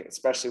I think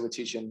especially with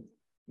teaching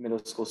middle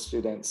school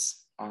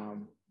students,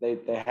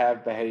 they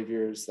have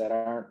behaviors that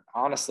aren't,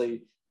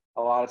 honestly,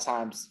 a lot of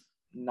times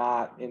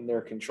not in their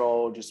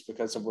control just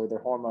because of where their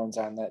hormones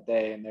are on that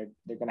day, and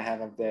they're going to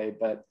have a day.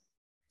 But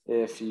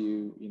if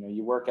you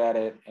work at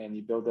it and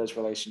you build those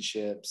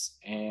relationships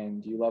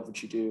and you love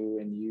what you do,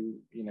 and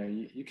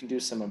you can do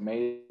some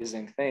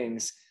amazing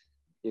things,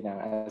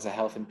 as a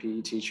health and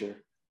PE teacher.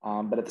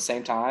 But at the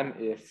same time,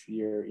 if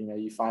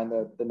you find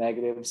the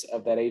negatives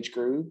of that age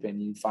group and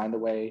you find a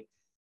way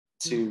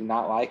to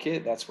not like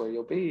it, that's where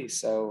you'll be.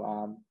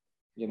 So,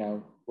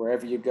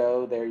 wherever you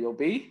go, there you'll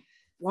be.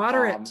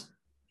 Water it.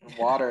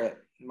 Water it.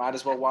 Might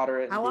as well water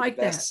it. I like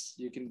the best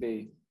you can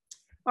be.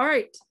 All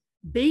right.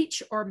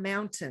 Beach or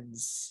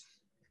mountains?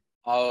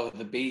 Oh,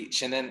 the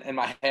beach. And then in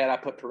my head, I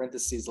put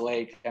parentheses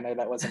lake. I know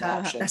that was an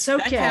option. That's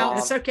okay.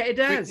 That's okay. It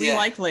does. We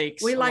like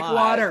lakes. We like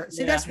water.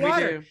 See, that's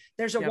water.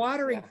 There's a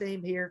watering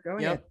theme here. Go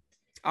ahead.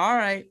 All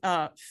right.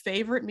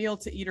 Favorite meal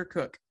to eat or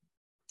cook?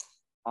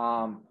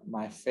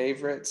 My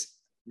favorite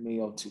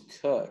meal to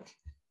cook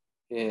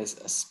is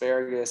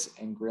asparagus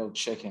and grilled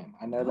chicken.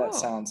 I know that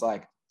sounds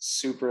like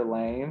super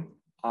lame.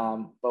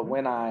 But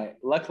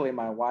luckily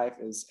my wife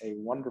is a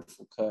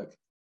wonderful cook.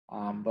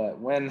 But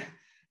when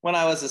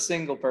I was a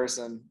single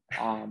person,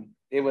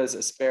 it was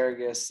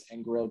asparagus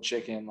and grilled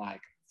chicken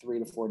like 3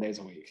 to 4 days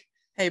a week.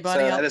 Hey,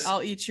 buddy, so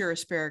I'll eat your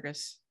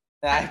asparagus.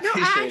 I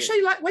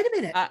actually like. Wait a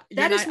minute.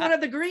 That is one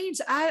of the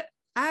greens.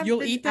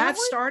 You'll eat that. I've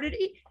started.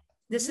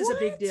 This is a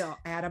big deal,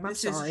 Adam. I'm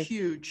sorry. This is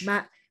huge.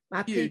 My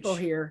people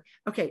here.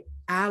 Okay,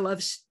 I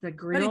love the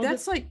grilled. Buddy,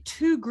 that's like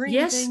 2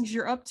 green things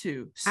you're up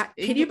to.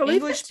 Can you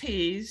believe English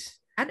peas,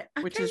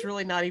 which is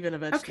really not even a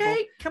vegetable.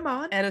 Okay, come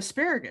on. And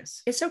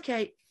asparagus. It's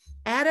okay.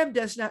 Adam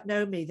does not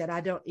know me that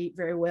I don't eat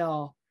very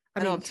well.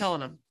 I'm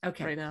telling him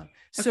right now.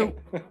 So,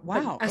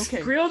 wow.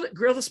 Okay.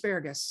 Grilled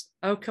asparagus.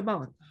 Oh, come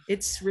on.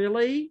 It's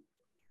really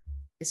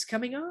It's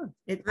coming on.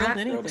 Grilled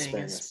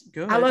anything is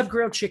good. I love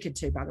grilled chicken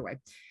too, by the way.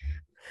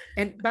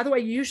 And by the way,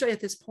 usually at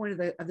this point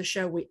of the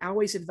show, we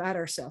always invite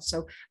ourselves.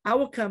 So I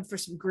will come for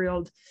some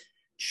grilled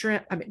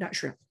shrimp. I mean, not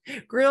shrimp,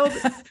 grilled.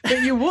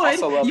 But you would.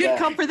 You'd that.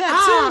 come for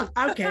that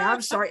too. Okay,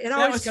 I'm sorry. It That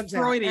always was comes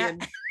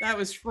Freudian. out. That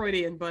was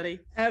Freudian, buddy.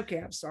 Okay,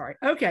 I'm sorry.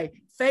 Okay,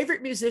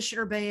 favorite musician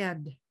or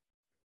band?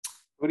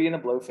 Hootie and the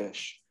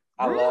Blowfish.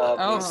 I Really? love.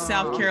 Oh, Hootie.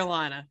 South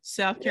Carolina.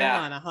 South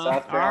Carolina, huh?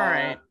 South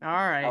Carolina. All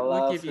right. I We'll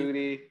love give you.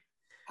 Hootie.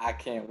 I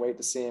can't wait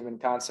to see him in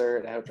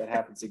concert. I hope that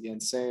happens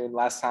again soon.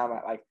 Last time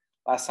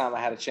I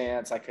had a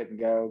chance, I couldn't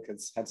go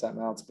because I had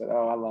something else. But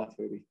I love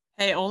Hootie.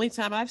 Hey, only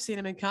time I've seen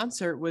him in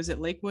concert was at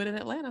Lakewood in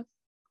Atlanta.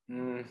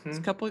 Mm-hmm. It's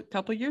a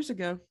couple years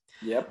ago.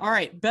 Yep. All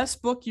right,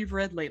 best book you've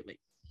read lately.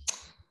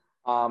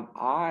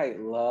 I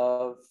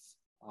love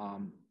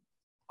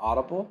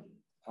Audible.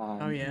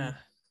 Oh yeah.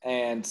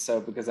 And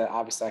so because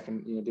obviously I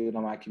can do it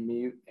on my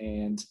commute,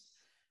 and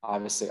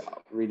obviously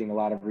reading a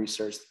lot of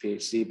research, the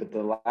PhD. But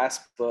the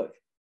last book,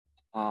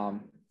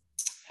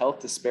 Health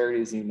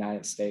Disparities in the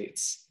United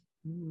States.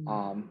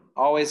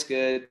 Always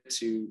good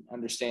to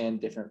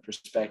understand different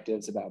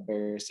perspectives about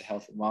barriers to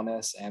health and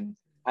wellness. And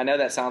I know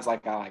that sounds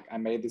like I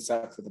made this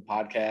up for the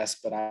podcast,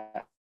 but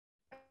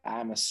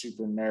I'm a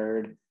super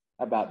nerd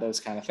about those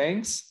kind of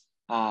things.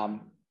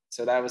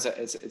 So that was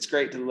it's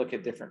great to look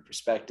at different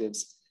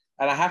perspectives.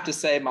 And I have to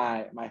say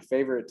my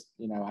favorite,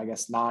 I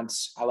guess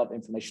I love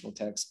informational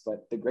text,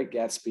 but The Great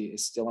Gatsby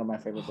is still one of my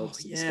favorite books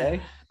to this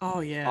day.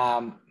 Oh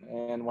yeah.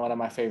 And one of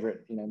my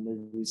favorite,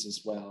 movies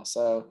as well.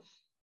 So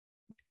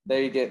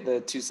there you get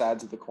the two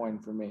sides of the coin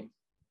for me.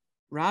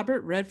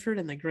 Robert Redford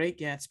and The Great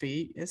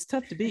Gatsby. It's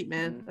tough to beat,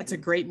 man. That's a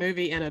great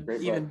movie and a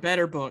even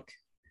better book.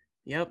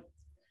 Yep.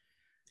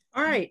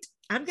 All right.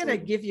 I'm going to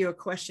give you a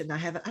question.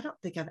 I don't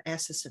think I've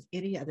asked this of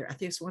any other. I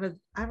think it's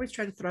I always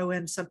try to throw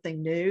in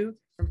something new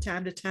from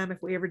time to time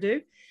if we ever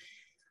do.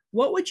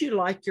 What would you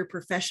like your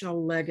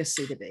professional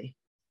legacy to be?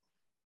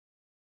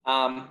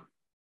 I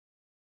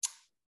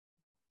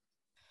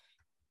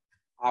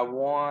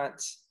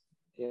want,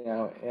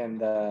 in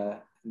the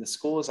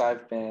schools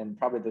I've been,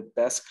 probably the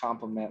best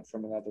compliment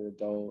from another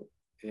adult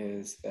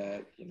is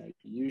that,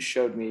 you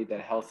showed me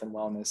that health and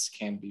wellness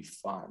can be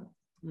fun.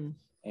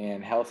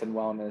 And health and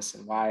wellness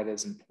and why it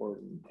is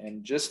important.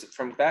 And just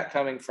from that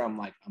coming from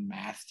like a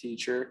math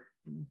teacher,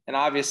 and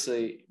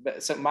obviously,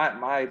 so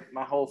my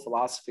whole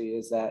philosophy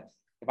is that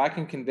if I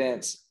can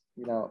convince,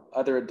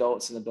 other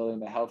adults in the building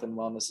that health and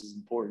wellness is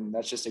important,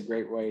 that's just a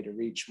great way to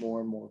reach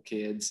more and more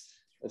kids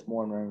with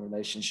more and more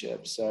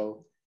relationships.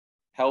 So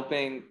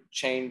helping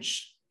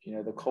change,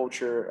 the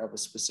culture of a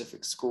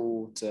specific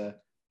school to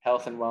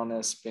health and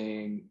wellness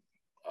being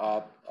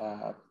a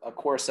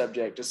core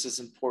subject, just as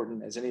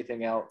important as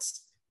anything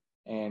else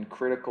and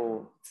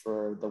critical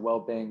for the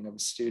well-being of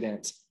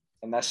students.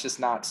 And that's just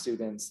not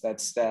students,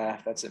 that's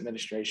staff, that's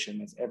administration,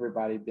 that's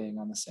everybody being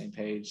on the same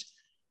page.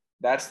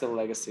 That's the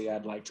legacy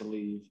I'd like to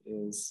leave,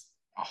 is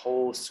a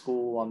whole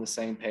school on the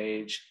same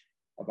page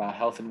about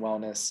health and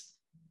wellness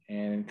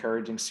and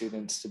encouraging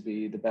students to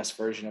be the best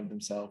version of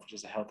themselves, which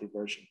is a healthy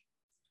version.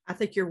 I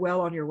think you're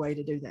well on your way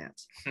to do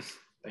that.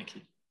 Thank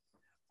you.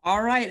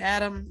 All right,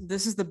 Adam,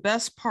 this is the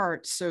best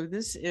part. So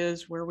this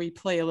is where we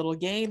play a little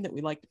game that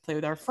we like to play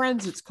with our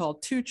friends. It's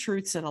called Two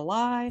Truths and a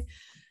Lie.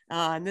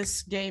 And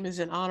this game is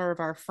in honor of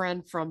our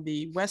friend from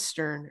the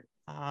Western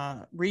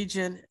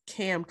region,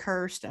 Cam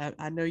Kirst.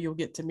 I know you'll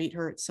get to meet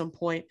her at some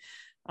point.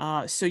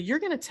 So you're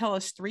going to tell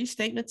us 3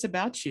 statements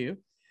about you.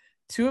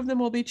 2 of them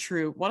will be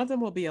true. 1 of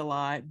them will be a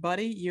lie.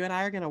 Buddy, you and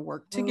I are going to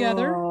work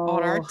together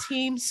on our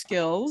team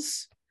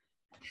skills.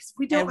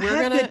 We don't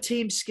have good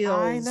team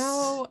skills.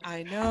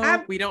 I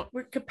know.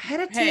 We're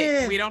competitive.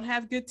 Hey, we don't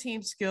have good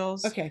team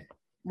skills. Okay.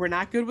 We're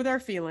not good with our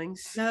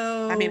feelings.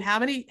 No. I mean, how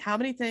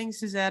many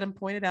things has Adam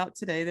pointed out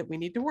today that we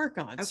need to work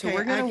on? Okay, so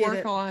we're going to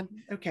work on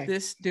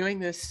doing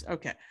this.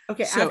 Okay.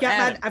 Okay. So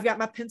I've got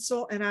my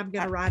pencil and I'm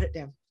going to write it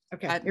down.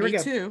 Okay. Here we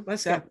go. Too.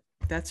 Let's go.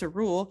 That's a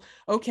rule.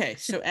 Okay.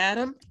 So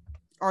Adam,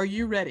 are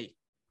you ready?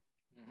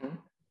 Mm-hmm.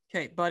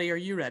 Okay, buddy, are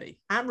you ready?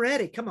 I'm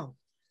ready. Come on.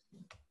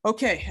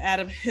 Okay,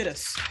 Adam, hit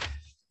us.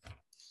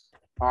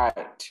 All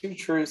right, 2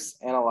 truths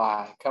and a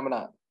lie coming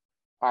up.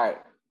 All right,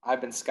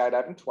 I've been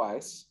skydiving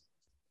twice.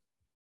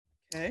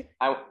 Okay.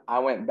 I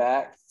went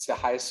back to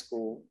high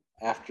school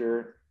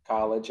after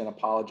college and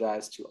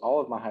apologized to all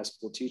of my high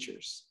school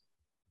teachers.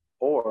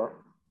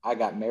 Or I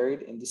got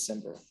married in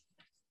December.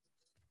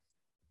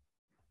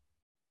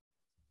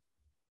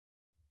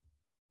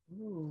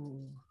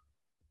 Ooh.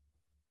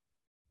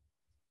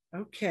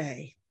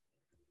 Okay.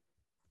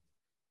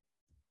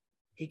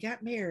 He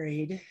got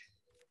married.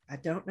 I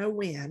don't know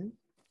when,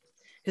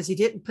 because he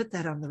didn't put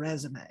that on the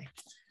resume.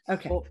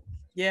 Okay. Well,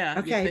 yeah.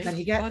 Okay, but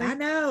he got, funny? I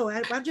know.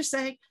 I'm just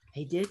saying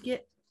he did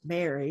get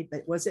married,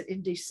 but was it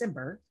in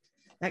December?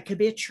 That could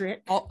be a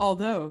trick.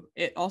 Although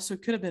it also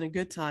could have been a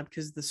good time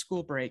because the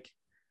school break.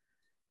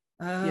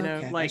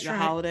 Like the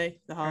holiday.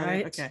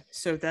 Right. Okay.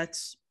 So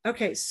that's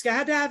okay.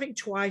 Skydiving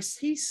twice.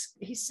 He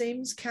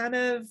seems kind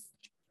of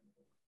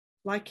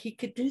like he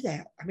could do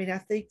that. I mean, I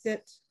think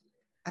that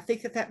I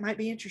think that might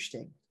be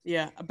interesting.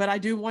 Yeah, but I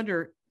do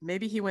wonder,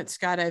 maybe he went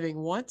skydiving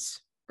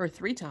once or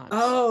 3 times.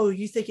 Oh,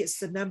 you think it's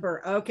the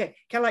number? Okay,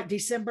 kind of like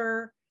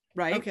December,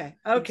 right? Okay,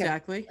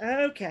 exactly.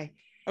 Okay.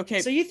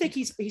 So you think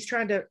he's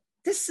trying to?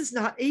 This is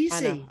not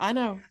easy. I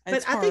know.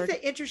 But I think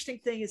the interesting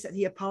thing is that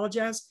he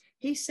apologized.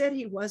 He said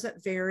he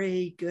wasn't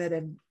very good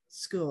in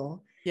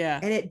school. Yeah,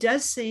 and it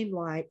does seem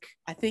like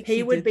I think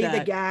he would be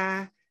the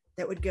guy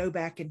that would go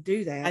back and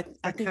do that.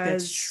 I think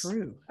that's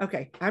true.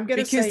 Okay, I'm going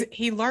to say because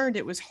he learned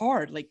it was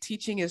hard. Like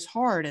teaching is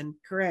hard, and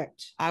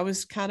correct. I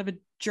was kind of a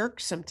jerk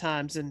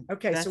sometimes, and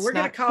okay, that's so we're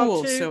going to call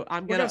cool, 2. So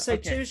I'm going to say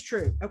 2 is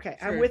true. Okay,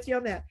 true. I'm with you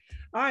on that.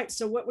 All right,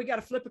 so what we got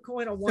to flip a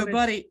coin on one. So,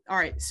 buddy, all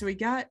right. So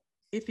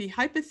if he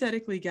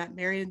hypothetically got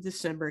married in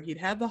December, he'd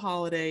have the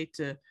holiday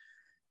to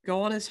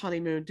go on his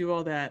honeymoon, do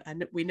all that.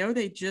 And we know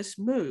they just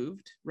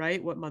moved,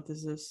 right? What month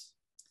is this?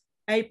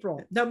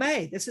 April. No,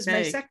 May. This is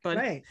May 2nd.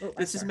 May. Oh,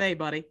 this is May,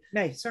 buddy.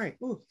 May. Sorry.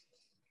 Ooh.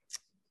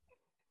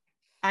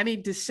 I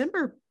mean,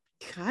 December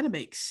kind of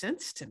makes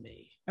sense to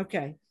me.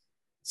 Okay.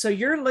 So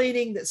you're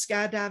leaning that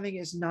skydiving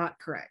is not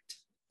correct.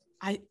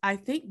 I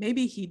think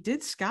maybe he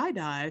did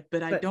skydive,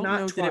 but I don't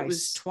know that it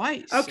was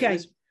twice. Okay.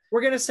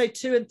 We're going to say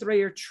 2 and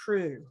 3 are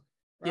true.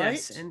 Right?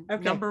 Yes. And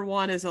number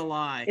 1 is a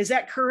lie. Is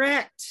that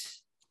correct?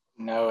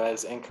 No,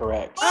 that's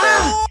incorrect.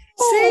 Oh,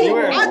 see,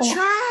 I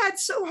tried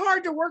so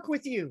hard to work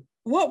with you.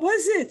 What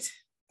was it?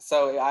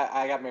 So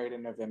I got married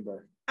in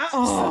November.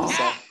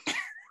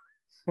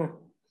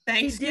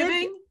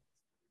 Thanksgiving?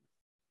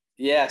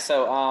 Yeah.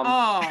 So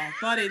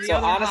buddy, the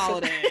other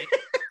holiday.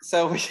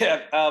 So we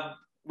get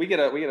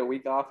a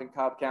week off in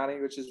Cobb County,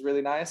 which is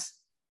really nice.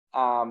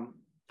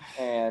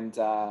 And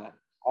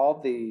all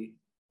the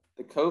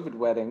COVID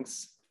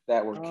weddings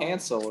that were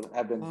canceled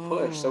have been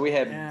pushed. So we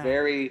had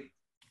very,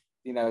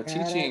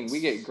 teaching, we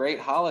get great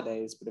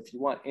holidays, but if you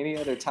want any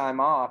other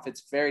time off,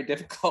 it's very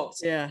difficult.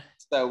 Yeah.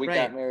 So we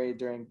got married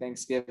during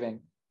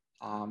Thanksgiving,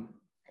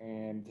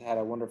 and had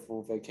a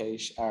wonderful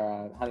vacation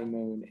or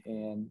honeymoon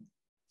in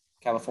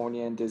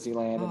California and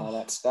Disneyland and all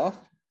that stuff.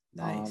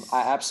 Nice.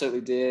 I absolutely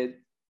did.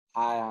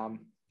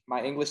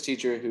 My English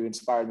teacher, who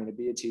inspired me to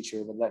be a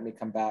teacher, would let me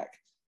come back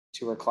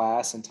to her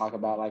class and talk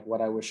about like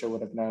what I wish I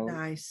would have known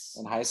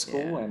in high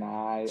school.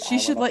 Yeah. And she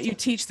should let you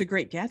teach The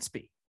Great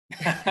Gatsby.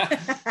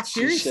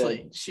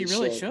 Seriously, she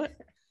really should.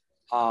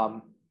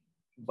 I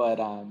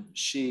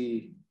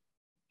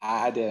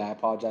did. I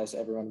apologized to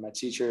every one of my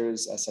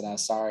teachers. I said I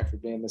was sorry for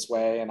being this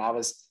way, and I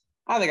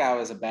think I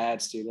was a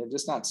bad student,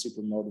 just not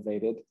super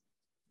motivated.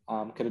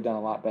 Could have done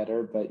a lot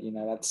better, but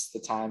that's the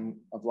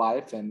time of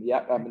life. And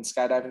yep, I've been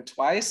skydiving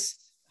twice.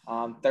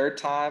 Third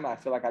time, I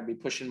feel like I'd be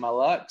pushing my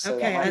luck. So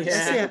okay, that might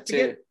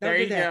be there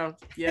you go.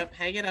 Yep,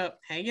 hang it up.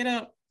 Hang it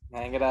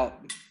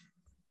up.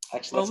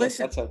 Actually,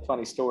 that's a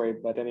funny story,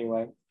 but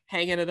anyway.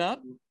 Hanging it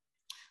up?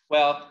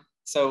 Well,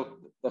 so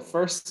the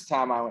first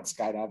time I went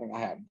skydiving,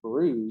 I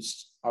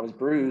was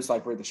bruised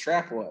like where the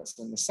strap was.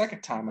 And the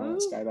second time I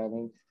went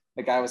skydiving,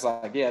 the guy was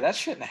like, yeah, that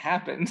shouldn't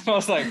have happened. I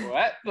was like,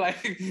 what?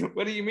 Like,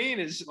 what do you mean?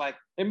 It's like,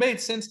 it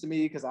made sense to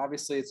me because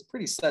obviously it's a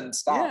pretty sudden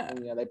stop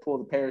when they pull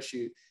the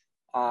parachute.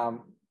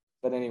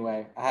 But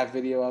anyway, I have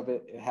video of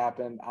it. It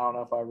happened. I don't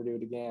know if I'll ever do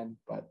it again,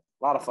 but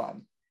a lot of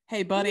fun.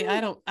 Hey, buddy,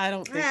 I don't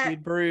think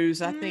we'd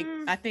bruise. I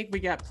think we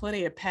got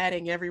plenty of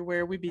padding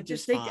everywhere. We'd be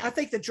just fine. I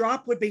think the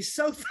drop would be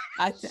so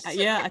fast.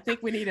 I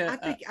think we need a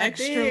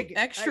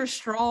extra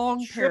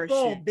strong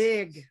parachute.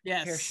 Big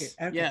parachute.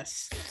 Okay.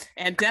 Yes.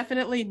 And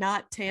definitely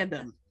not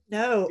tandem.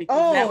 No.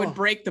 Because that would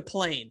break the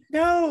plane.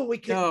 No, we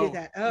couldn't do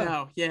that.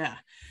 No, yeah.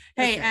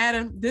 Hey,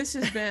 Adam, this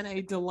has been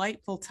a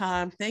delightful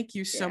time. Thank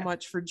you so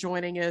much for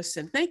joining us.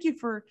 And thank you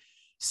for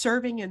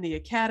serving in the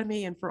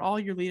academy and for all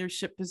your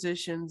leadership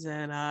positions.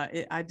 And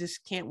I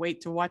just can't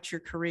wait to watch your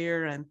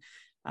career. And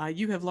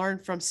you have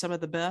learned from some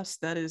of the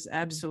best. That is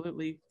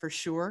absolutely for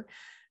sure.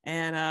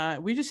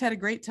 And we just had a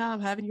great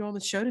time having you on the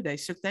show today.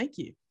 So thank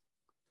you.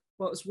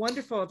 Well, it was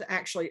wonderful to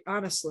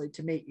honestly,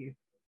 to meet you.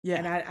 Yeah.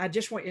 And I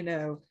just want you to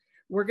know,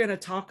 we're going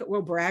to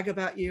we'll brag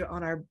about you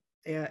on our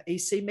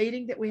EC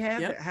meeting that we have.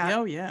 Yep.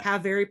 How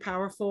very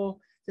powerful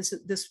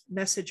this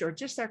message or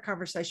just our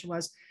conversation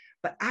was.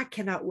 But I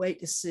cannot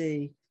wait to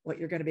see what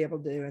you're going to be able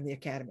to do in the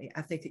academy.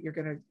 I think that you're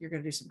going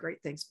to do some great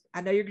things.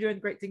 I know you're doing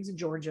great things in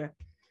Georgia,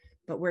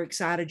 but we're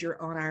excited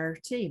you're on our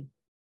team.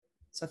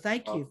 So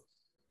thank you.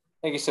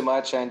 Thank you so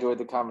much. I enjoyed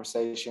the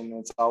conversation.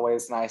 It's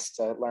always nice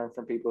to learn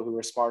from people who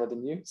are smarter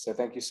than you. So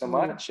thank you so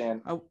much.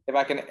 And if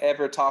I can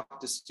ever talk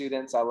to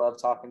students, I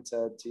love talking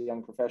to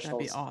young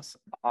professionals. That'd be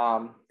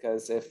awesome.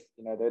 Because if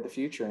they're the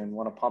future and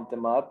want to pump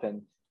them up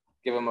and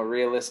give them a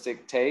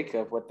realistic take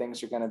of what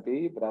things are going to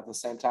be, but at the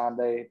same time,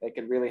 they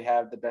could really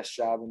have the best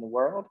job in the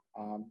world,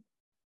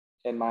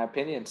 in my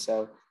opinion.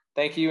 So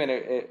thank you. And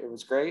it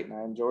was great and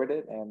I enjoyed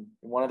it. And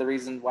one of the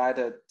reasons why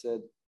to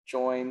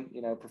join,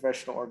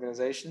 professional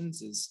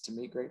organizations is to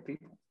meet great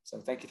people. So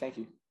thank you.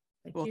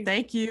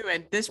 Thank you.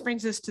 And this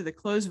brings us to the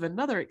close of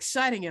another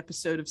exciting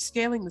episode of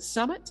Scaling the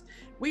Summit.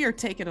 We are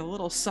taking a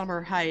little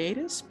summer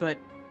hiatus, but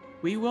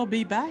we will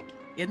be back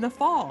in the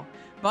fall.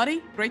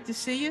 Buddy, great to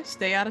see you.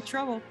 Stay out of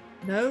trouble.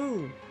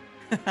 No.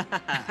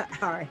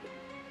 All right.